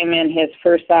time, and his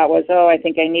first thought was, I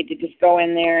think I need to just go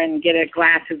in there and get a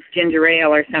glass of ginger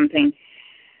ale or something.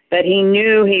 But he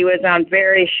knew he was on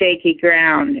very shaky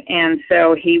ground, and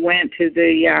so he went to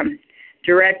the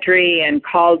directory and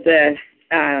called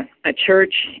a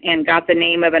church and got the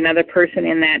name of another person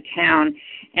in that town,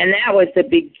 and that was the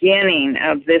beginning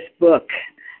of this book,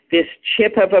 this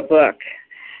chip of a book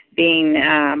being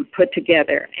put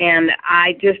together. And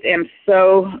I just am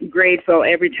so grateful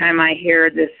every time I hear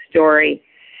this story,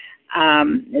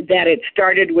 that it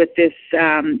started with this,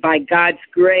 by God's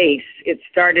grace, it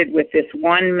started with this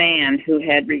one man who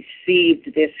had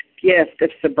received this gift of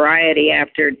sobriety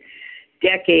after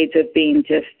decades of being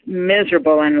just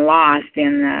miserable and lost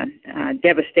in the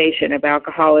devastation of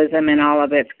alcoholism and all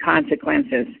of its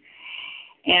consequences.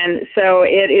 And so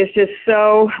it is just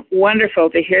so wonderful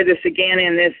to hear this again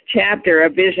in this chapter, A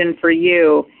Vision for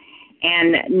You,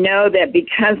 and know that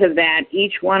because of that,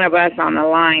 each one of us on the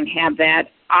line have that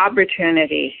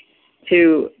opportunity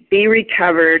to be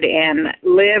recovered and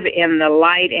live in the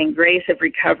light and grace of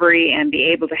recovery and be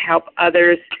able to help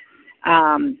others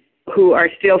who are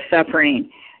still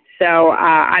suffering. So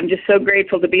I'm just so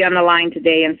grateful to be on the line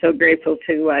today, and so grateful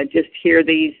to just hear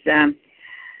these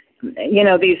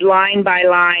these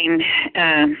line-by-line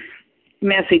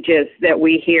messages that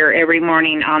we hear every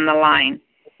morning on the line.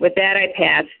 With that, I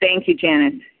pass. Thank you,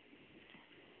 Janet.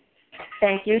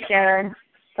 Thank you, Sharon.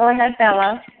 Go ahead,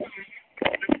 Bella.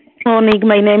 Good morning.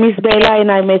 My name is Bella,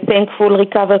 and I'm a thankful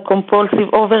recovered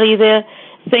compulsive overeater.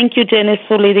 Thank you, Janice,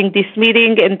 for leading this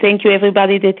meeting, and thank you,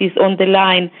 everybody that is on the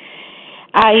line.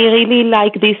 I really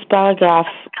like this paragraph,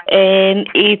 and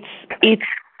it's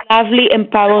lovely,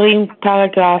 empowering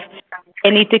paragraph,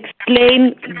 and it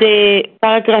explains the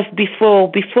paragraph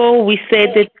before. Before we said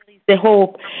that there is the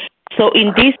hope. So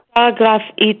in this paragraph,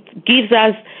 it gives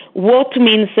us what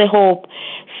means the hope.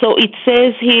 So it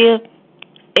says here,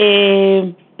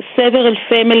 several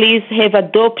families have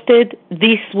adopted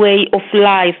this way of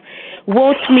life,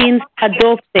 what means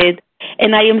adopted.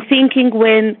 And I am thinking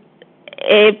when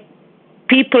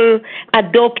people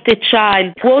adopt a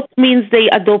child, what means they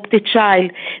adopt a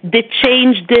child? They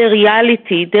change the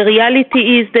reality. The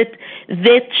reality is that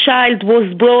that child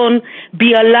was born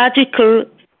biological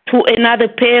to another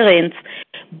parent,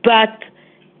 but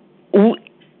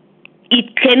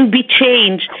it can be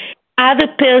changed. Other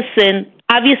person,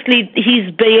 obviously,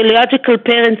 his biological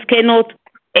parents cannot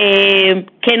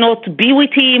be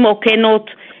with him or cannot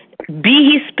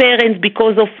be his parents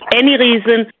because of any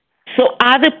reason. So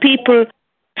other people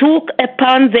took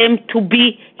upon them to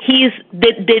be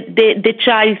the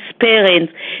child's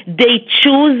parents. They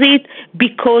choose it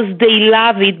because they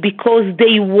love it, because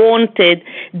they want it.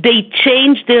 They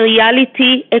change the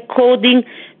reality according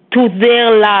to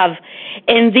their love.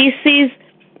 And this is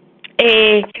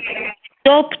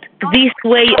adopt this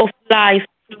way of life.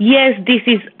 Yes, this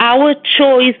is our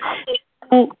choice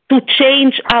to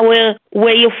change our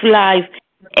way of life.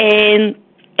 And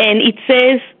it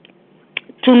says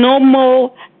to know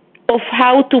more of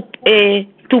how to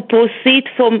proceed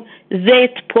from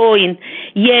that point.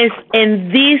 Yes,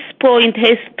 and this point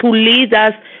has to lead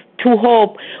us to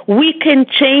hope. We can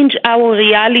change our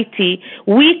reality.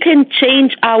 We can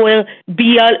change our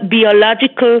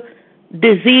biological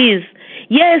disease.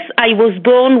 Yes, I was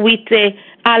born with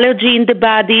allergy in the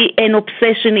body and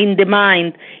obsession in the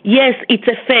mind. Yes, it's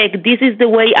a fact. This is the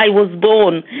way I was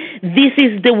born. This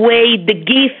is the way, the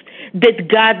gift that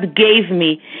God gave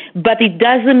me. But it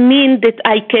doesn't mean that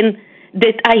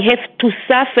I have to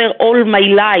suffer all my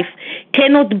life.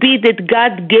 Cannot be that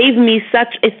God gave me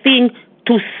such a thing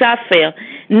to suffer.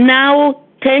 Now,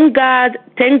 thank God,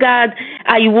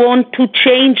 I want to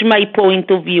change my point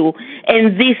of view.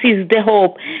 And this is the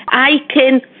hope. I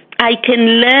can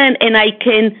learn and I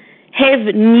can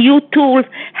have new tools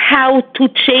how to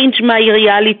change my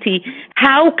reality.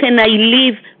 How can I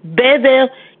live better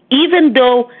even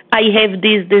though I have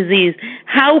this disease?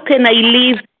 How can I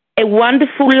live a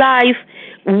wonderful life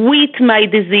with my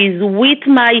disease, with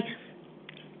my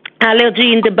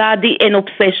allergy in the body and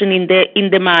obsession in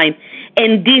the mind?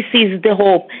 And this is the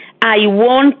hope. I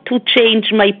want to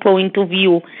change my point of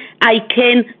view. I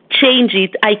can change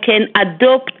it. I can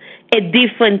adopt a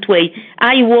different way.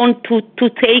 I want to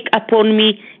take upon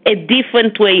me a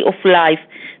different way of life,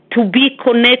 to be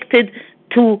connected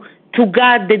to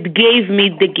God that gave me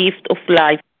the gift of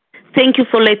life. Thank you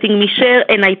for letting me share,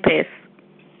 and I pass.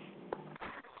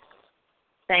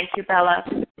 Thank you, Bella.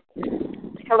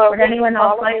 Hello. Would anyone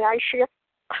else like? May I share?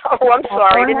 Oh, I'm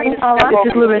sorry. This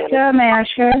is Larissa. May I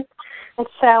share?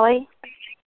 It's Sally.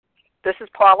 This is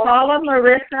Paula. Paula,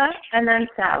 Marissa, and then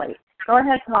Sally. Go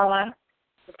ahead, Paula.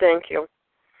 Thank you.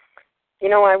 You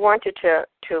know, I wanted to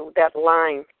that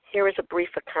line. Here is a brief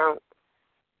account.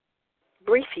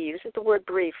 Brief, he uses the word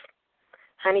brief.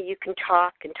 Honey, you can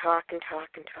talk and talk and talk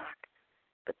and talk,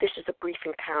 but this is a brief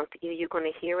account. Either you're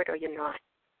going to hear it or you're not.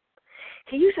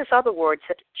 He uses other words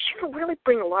that really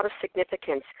bring a lot of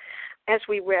significance. As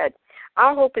we read,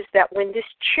 our hope is that when this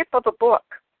chip of a book,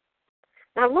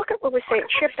 now look at what we're saying,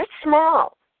 chip, that's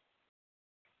small,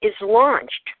 is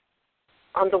launched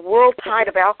on the world tide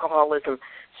of alcoholism,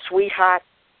 sweetheart,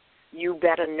 you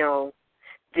better know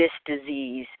this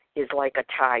disease is like a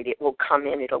tide. It will come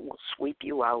in. It will sweep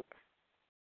you out.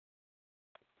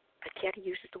 But yet he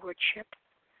uses the word chip.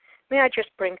 May I just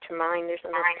bring to mind, there's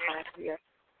another part here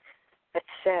that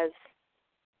says,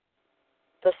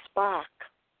 the spark,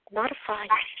 not a fire,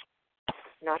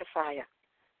 not a fire,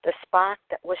 the spark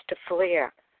that was to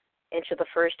flare into the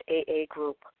first AA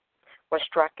group was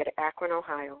struck at Akron,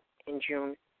 Ohio in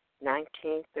June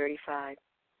 1935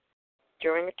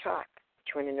 during a talk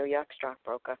between a New York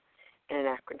stockbroker and an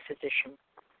Akron physician.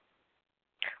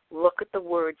 Look at the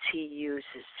words he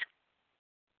uses.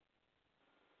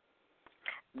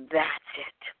 That's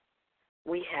it.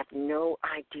 We have no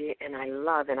idea, and I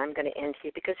love, and I'm going to end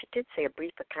here because it did say a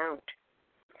brief account.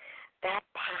 That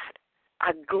part,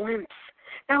 a glimpse.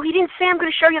 Now, he didn't say I'm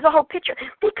going to show you the whole picture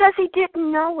because he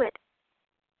didn't know it.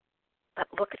 But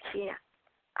look at here,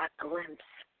 a glimpse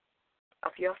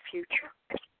of your future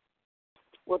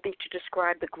will be to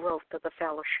describe the growth of the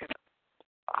fellowship.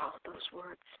 All those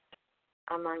words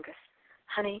among us.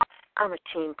 Honey, I'm a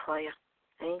team player.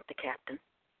 I ain't the captain.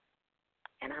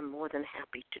 And I'm more than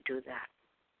happy to do that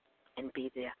and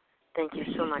be there. Thank you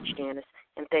so much, Janice,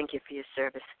 and thank you for your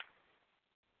service.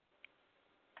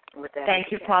 With that,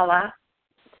 thank you, Paula.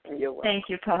 You're welcome. Thank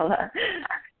you, Paula.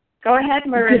 Go ahead,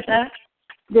 Marissa.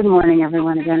 Good morning,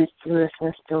 everyone. Again, it's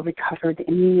Larissa, still recovered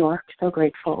in New York. So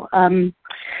grateful. The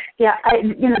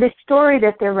story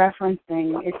that they're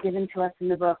referencing is given to us in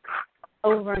the book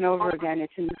over and over again.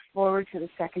 It's in the forward to the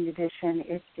second edition.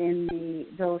 It's in the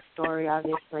Bill's story,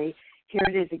 obviously. Here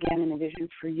it is again in A Vision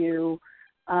for You.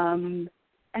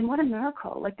 And what a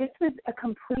miracle. Like, this was a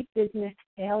complete business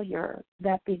failure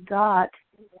that begot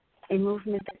a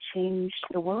movement that changed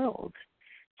the world.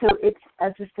 So it's,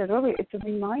 as I said earlier, it's a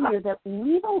reminder that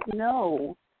we don't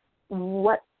know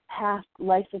what path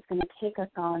life is going to take us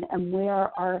on and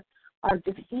where our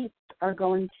defeats are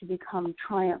going to become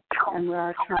triumphs and where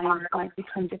our triumphs might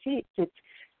become defeats. It's,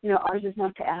 ours is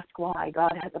not to ask why.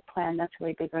 God has a plan that's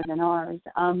way bigger than ours.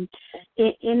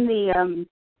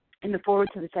 In the forward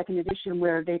to the second edition,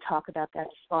 where they talk about that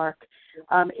spark,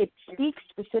 it speaks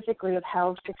specifically of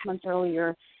how 6 months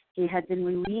earlier he had been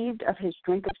relieved of his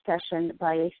drink obsession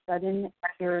by a sudden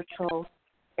spiritual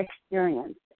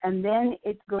experience. And then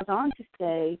it goes on to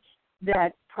say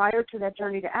that prior to that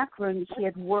journey to Akron, he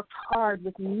had worked hard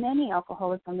with many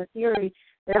alcoholics on the theory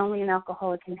that only an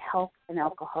alcoholic can help an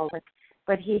alcoholic,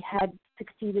 but he had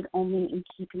succeeded only in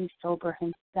keeping sober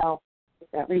himself.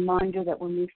 That reminder that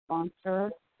when we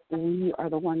sponsor, we are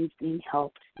the ones being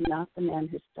helped, not the man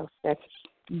who's still sick.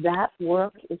 That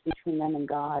work is between them and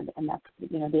God, and that's,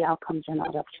 the outcomes are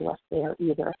not up to us there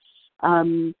either.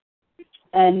 And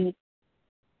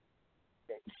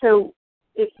so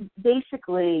it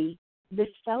basically, this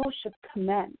fellowship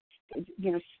commenced,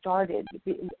 started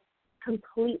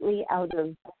completely out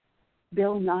of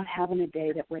Bill not having a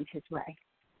day that went his way.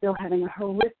 Bill having a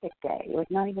horrific day, like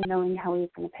not even knowing how he was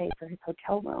going to pay for his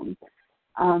hotel room.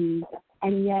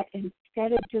 And yet,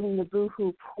 instead of doing the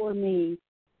boo-hoo, poor me,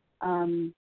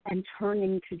 and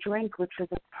turning to drink, which was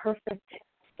a perfect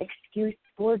excuse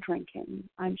for drinking,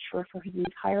 I'm sure, for his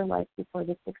entire life before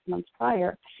the 6 months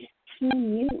prior, he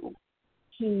knew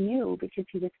because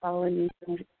he was following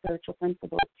these spiritual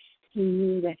principles, he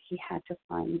knew that he had to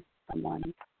find someone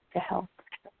to help.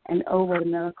 And oh, what a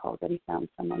miracle that he found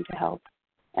someone to help,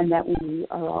 and that we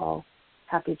are all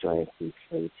happy, joyous, and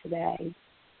free today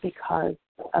because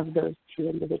of those two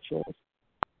individuals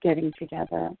getting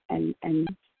together and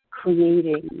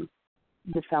creating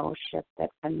the fellowship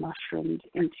that's been mushroomed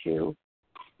into,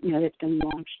 that's been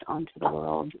launched onto the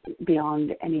world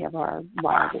beyond any of our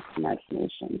wildest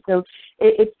imaginations. So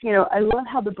it's, I love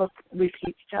how the book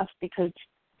repeats stuff because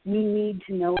we need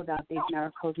to know about these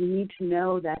miracles. We need to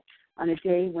know that on a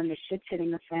day when the shit's hitting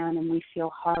the fan and we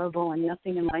feel horrible and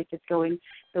nothing in life is going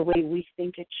the way we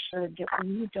think it should, that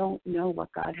we don't know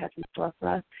what God has in store for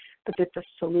us, but that the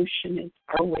solution is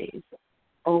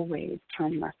always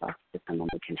turning ourselves to someone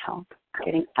who can help,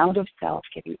 getting out of self,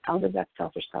 getting out of that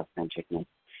selfish self-centeredness,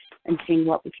 and seeing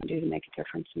what we can do to make a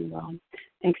difference in the world.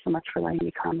 Thanks so much for letting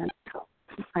me comment.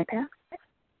 I pass.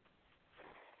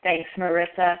 Thanks,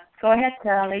 Marissa. Go ahead,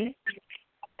 Sally.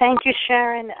 Thank you,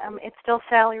 Sharon. It's still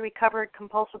Sally, recovered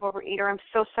compulsive overeater. I'm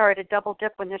so sorry to double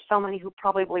dip when there's so many who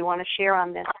probably want to share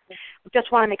on this. I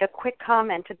just want to make a quick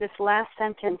comment to this last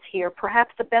sentence here.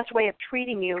 Perhaps the best way of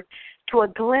treating you to a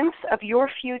glimpse of your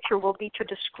future will be to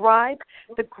describe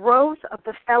the growth of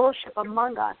the fellowship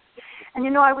among us. And,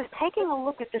 I was taking a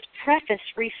look at this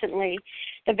preface recently,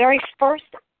 the very first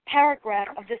paragraph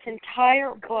of this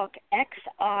entire book,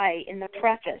 XI, in the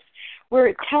preface, where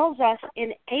it tells us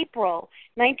in April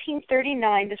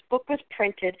 1939 this book was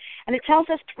printed, and it tells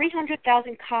us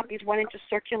 300,000 copies went into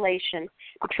circulation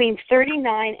between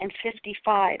 39 and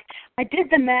 55. I did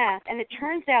the math, and it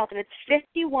turns out that it's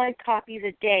 51 copies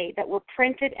a day that were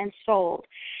printed and sold.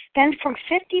 Then from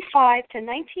 55 to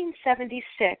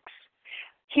 1976,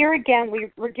 here again,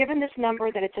 we were given this number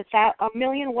that it's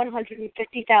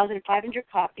 1,150,500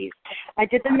 copies. I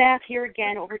did the math here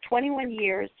again. Over 21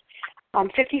 years,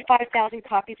 55,000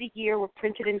 copies a year were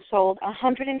printed and sold,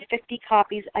 150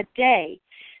 copies a day.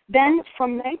 Then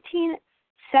from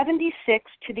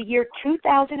 1976 to the year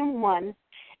 2001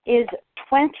 is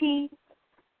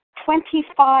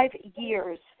 25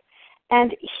 years.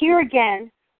 And here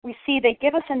again, we see they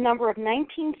give us a number of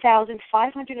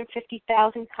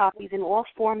 19,550,000 copies in all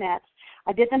formats.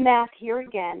 I did the math here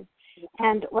again,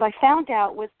 and what I found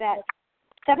out was that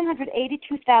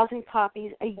 782,000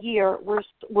 copies a year were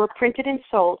printed and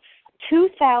sold.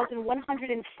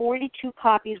 2,142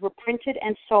 copies were printed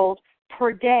and sold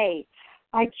per day.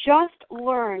 I just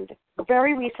learned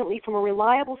very recently from a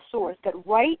reliable source that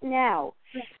right now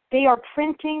they are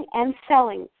printing and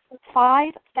selling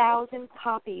 5,000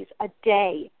 copies a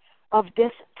day of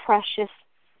this precious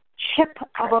chip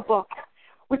of a book,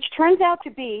 which turns out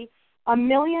to be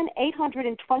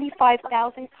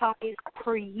 1,825,000 copies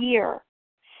per year.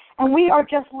 And we are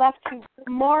just left to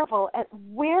marvel at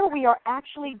where we are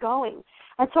actually going.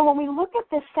 And so when we look at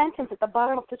this sentence at the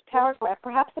bottom of this paragraph,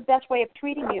 perhaps the best way of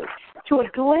treating you to a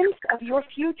glimpse of your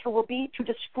future will be to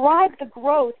describe the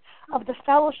growth of the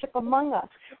fellowship among us.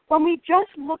 When we just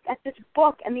look at this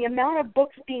book and the amount of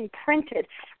books being printed,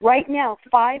 right now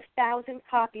 5,000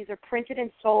 copies are printed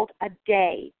and sold a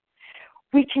day.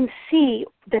 We can see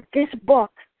that this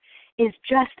book is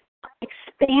just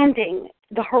expanding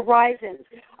the horizons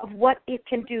of what it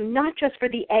can do, not just for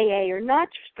the AA or not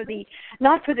for the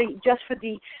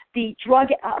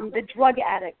drug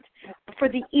addict, for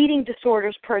the eating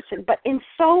disorders person, but in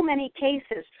so many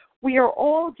cases we are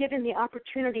all given the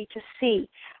opportunity to see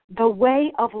the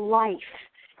way of life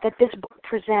that this book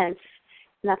presents.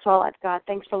 And that's all I've got.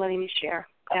 Thanks for letting me share.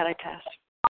 That I pass.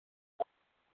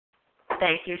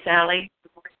 Thank you, Sally.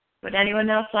 Would anyone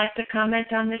else like to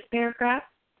comment on this paragraph?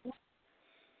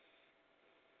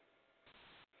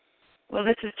 Well,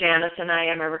 this is Janice, and I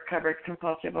am a recovered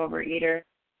compulsive overeater.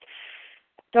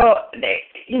 So,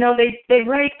 they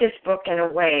write this book in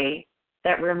a way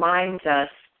that reminds us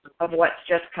of what's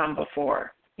just come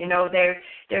before.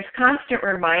 There's constant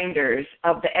reminders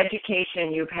of the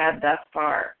education you've had thus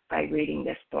far by reading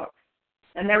this book.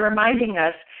 And they're reminding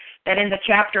us that in the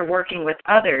chapter Working with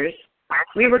Others,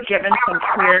 we were given some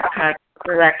clear-cut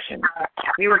directions.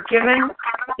 We were given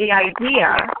the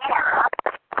idea.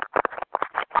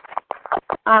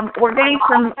 We're getting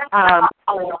some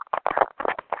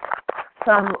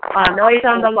noise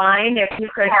on the line. If you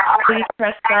could please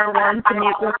press star 1 to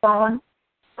mute your phone.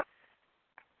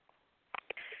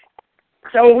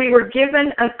 So we were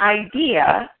given an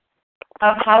idea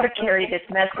of how to carry this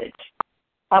message,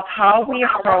 of how we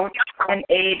approach and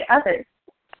aid others.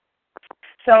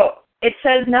 So it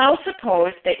says, now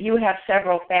suppose that you have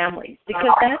several families,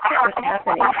 because that's what was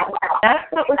happening.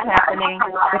 That's what was happening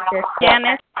with this.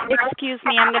 Janice, excuse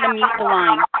me, I'm going to mute the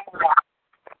line.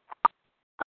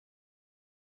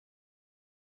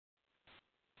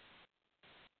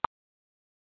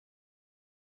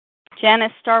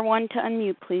 Janice, star 1 to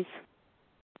unmute, please.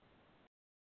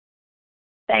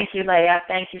 Thank you, Leah.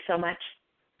 Thank you so much.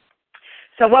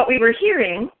 So what we were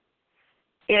hearing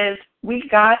is we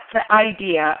got the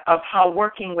idea of how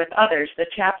working with others, the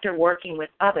chapter Working with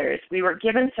Others, we were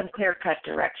given some clear-cut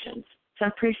directions,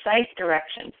 some precise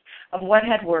directions of what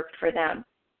had worked for them,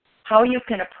 how you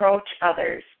can approach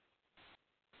others.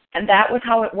 And that was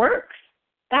how it works.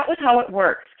 That was how it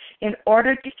works. In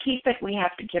order to keep it, we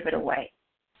have to give it away.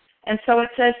 And so it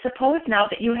says, suppose now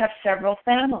that you have several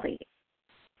families,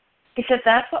 because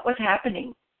that's what was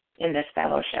happening in this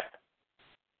fellowship.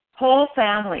 Whole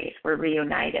families were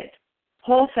reunited.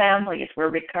 Whole families were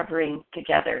recovering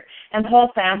together. And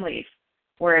whole families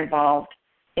were involved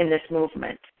in this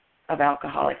movement of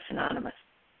Alcoholics Anonymous.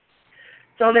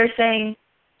 So they're saying,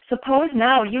 suppose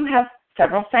now you have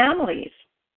several families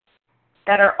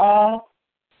that are all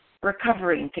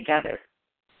recovering together.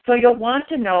 So you'll want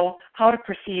to know how to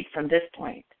proceed from this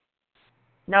point.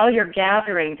 Now you're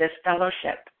gathering this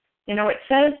fellowship. It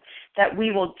says that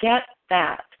we will get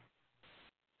that.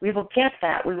 We will get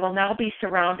that. We will now be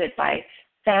surrounded by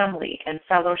family and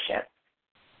fellowship.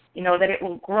 That it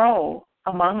will grow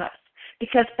among us.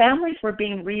 Because families were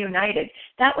being reunited.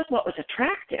 That was what was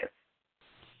attractive.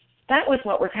 That was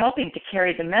what was helping to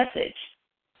carry the message,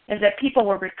 is that people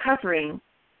were recovering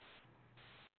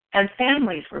and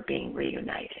families were being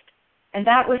reunited. And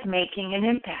that was making an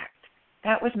impact.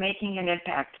 That was making an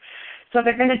impact. So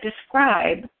they're going to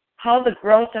describe how the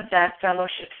growth of that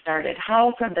fellowship started,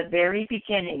 how from the very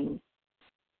beginning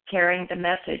carrying the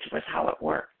message was how it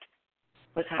worked.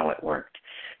 So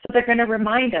they're going to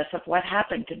remind us of what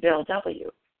happened to Bill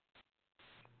W.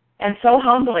 And so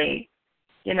humbly,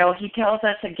 he tells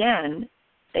us again,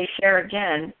 they share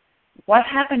again, what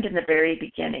happened in the very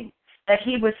beginning, that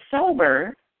he was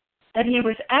sober, that he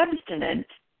was abstinent,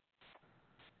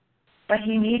 but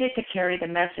he needed to carry the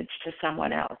message to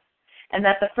someone else. And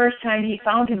that the first time he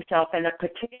found himself in a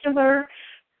particular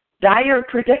dire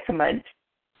predicament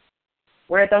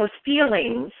where those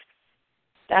feelings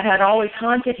that had always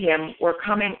haunted him were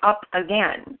coming up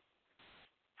again,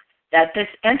 that this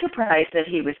enterprise that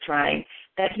he was trying,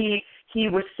 that he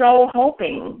was so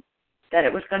hoping that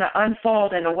it was going to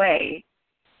unfold in a way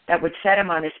that would set him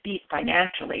on his feet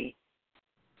financially.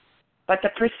 But the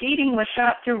proceeding was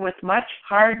shot through with much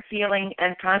hard feeling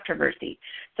and controversy.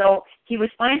 So he was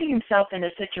finding himself in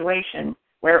a situation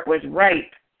where it was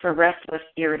ripe for restless,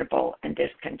 irritable, and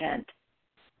discontent,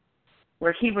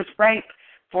 where he was ripe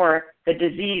for the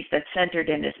disease that centered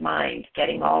in his mind,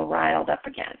 getting all riled up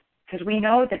again. Because we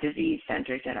know the disease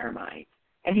centers in our mind.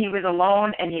 And he was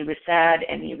alone, and he was sad,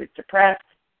 and he was depressed,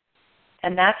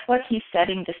 And that's what he's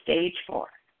setting the stage for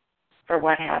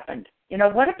what happened. You know,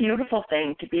 what a beautiful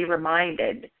thing to be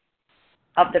reminded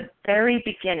of the very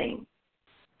beginning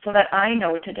so that I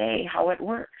know today how it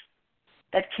works,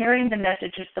 that carrying the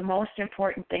message is the most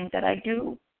important thing that I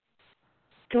do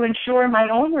to ensure my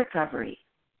own recovery.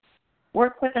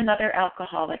 Work with another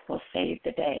alcoholic will save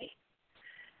the day.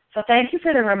 So thank you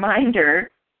for the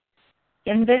reminder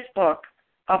in this book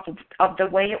of the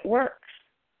way it works.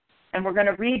 And we're going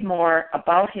to read more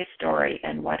about his story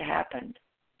and what happened.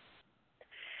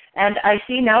 And I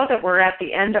see now that we're at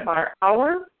the end of our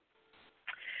hour.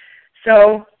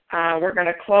 So we're going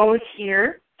to close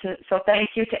here. So thank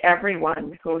you to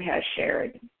everyone who has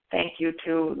shared. Thank you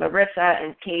to Larissa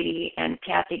and Katie and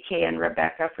Kathy K. and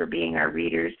Rebecca for being our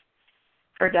readers,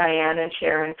 for Diane and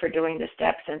Sharon for doing the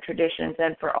steps and traditions,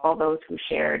 and for all those who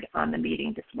shared on the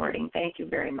meeting this morning. Thank you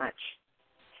very much.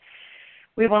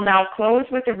 We will now close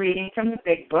with a reading from the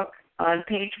Big Book on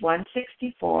page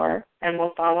 164, and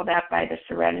we'll follow that by the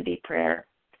Serenity Prayer.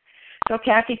 So,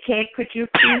 Kathy K., could you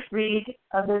please read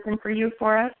A Vision for You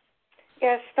for us?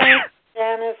 Yes, thanks,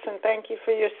 Janice, and thank you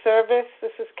for your service.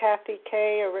 This is Kathy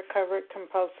K., a recovered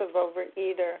compulsive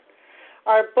overeater.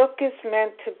 Our book is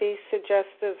meant to be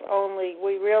suggestive only.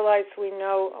 We realize we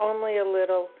know only a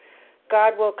little.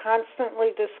 God will constantly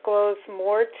disclose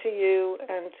more to you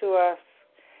and to us.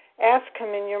 Ask him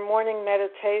in your morning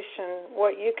meditation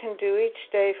what you can do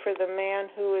each day for the man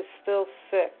who is still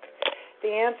sick. The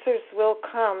answers will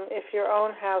come if your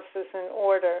own house is in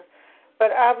order.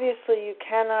 But obviously you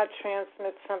cannot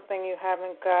transmit something you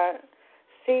haven't got.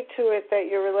 See to it that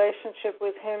your relationship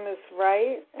with him is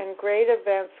right, and great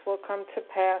events will come to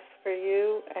pass for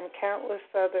you and countless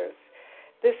others.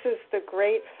 This is the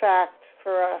great fact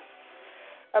for us.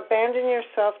 Abandon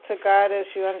yourself to God as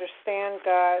you understand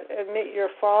God. Admit your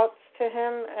faults to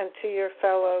him and to your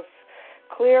fellows.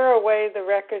 Clear away the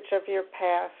wreckage of your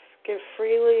past. Give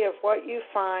freely of what you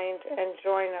find and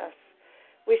join us.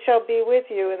 We shall be with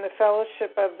you in the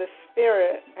fellowship of the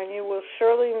Spirit, and you will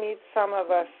surely meet some of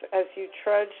us as you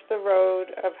trudge the road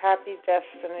of happy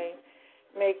destiny.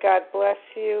 May God bless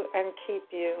you and keep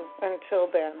you until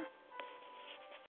then.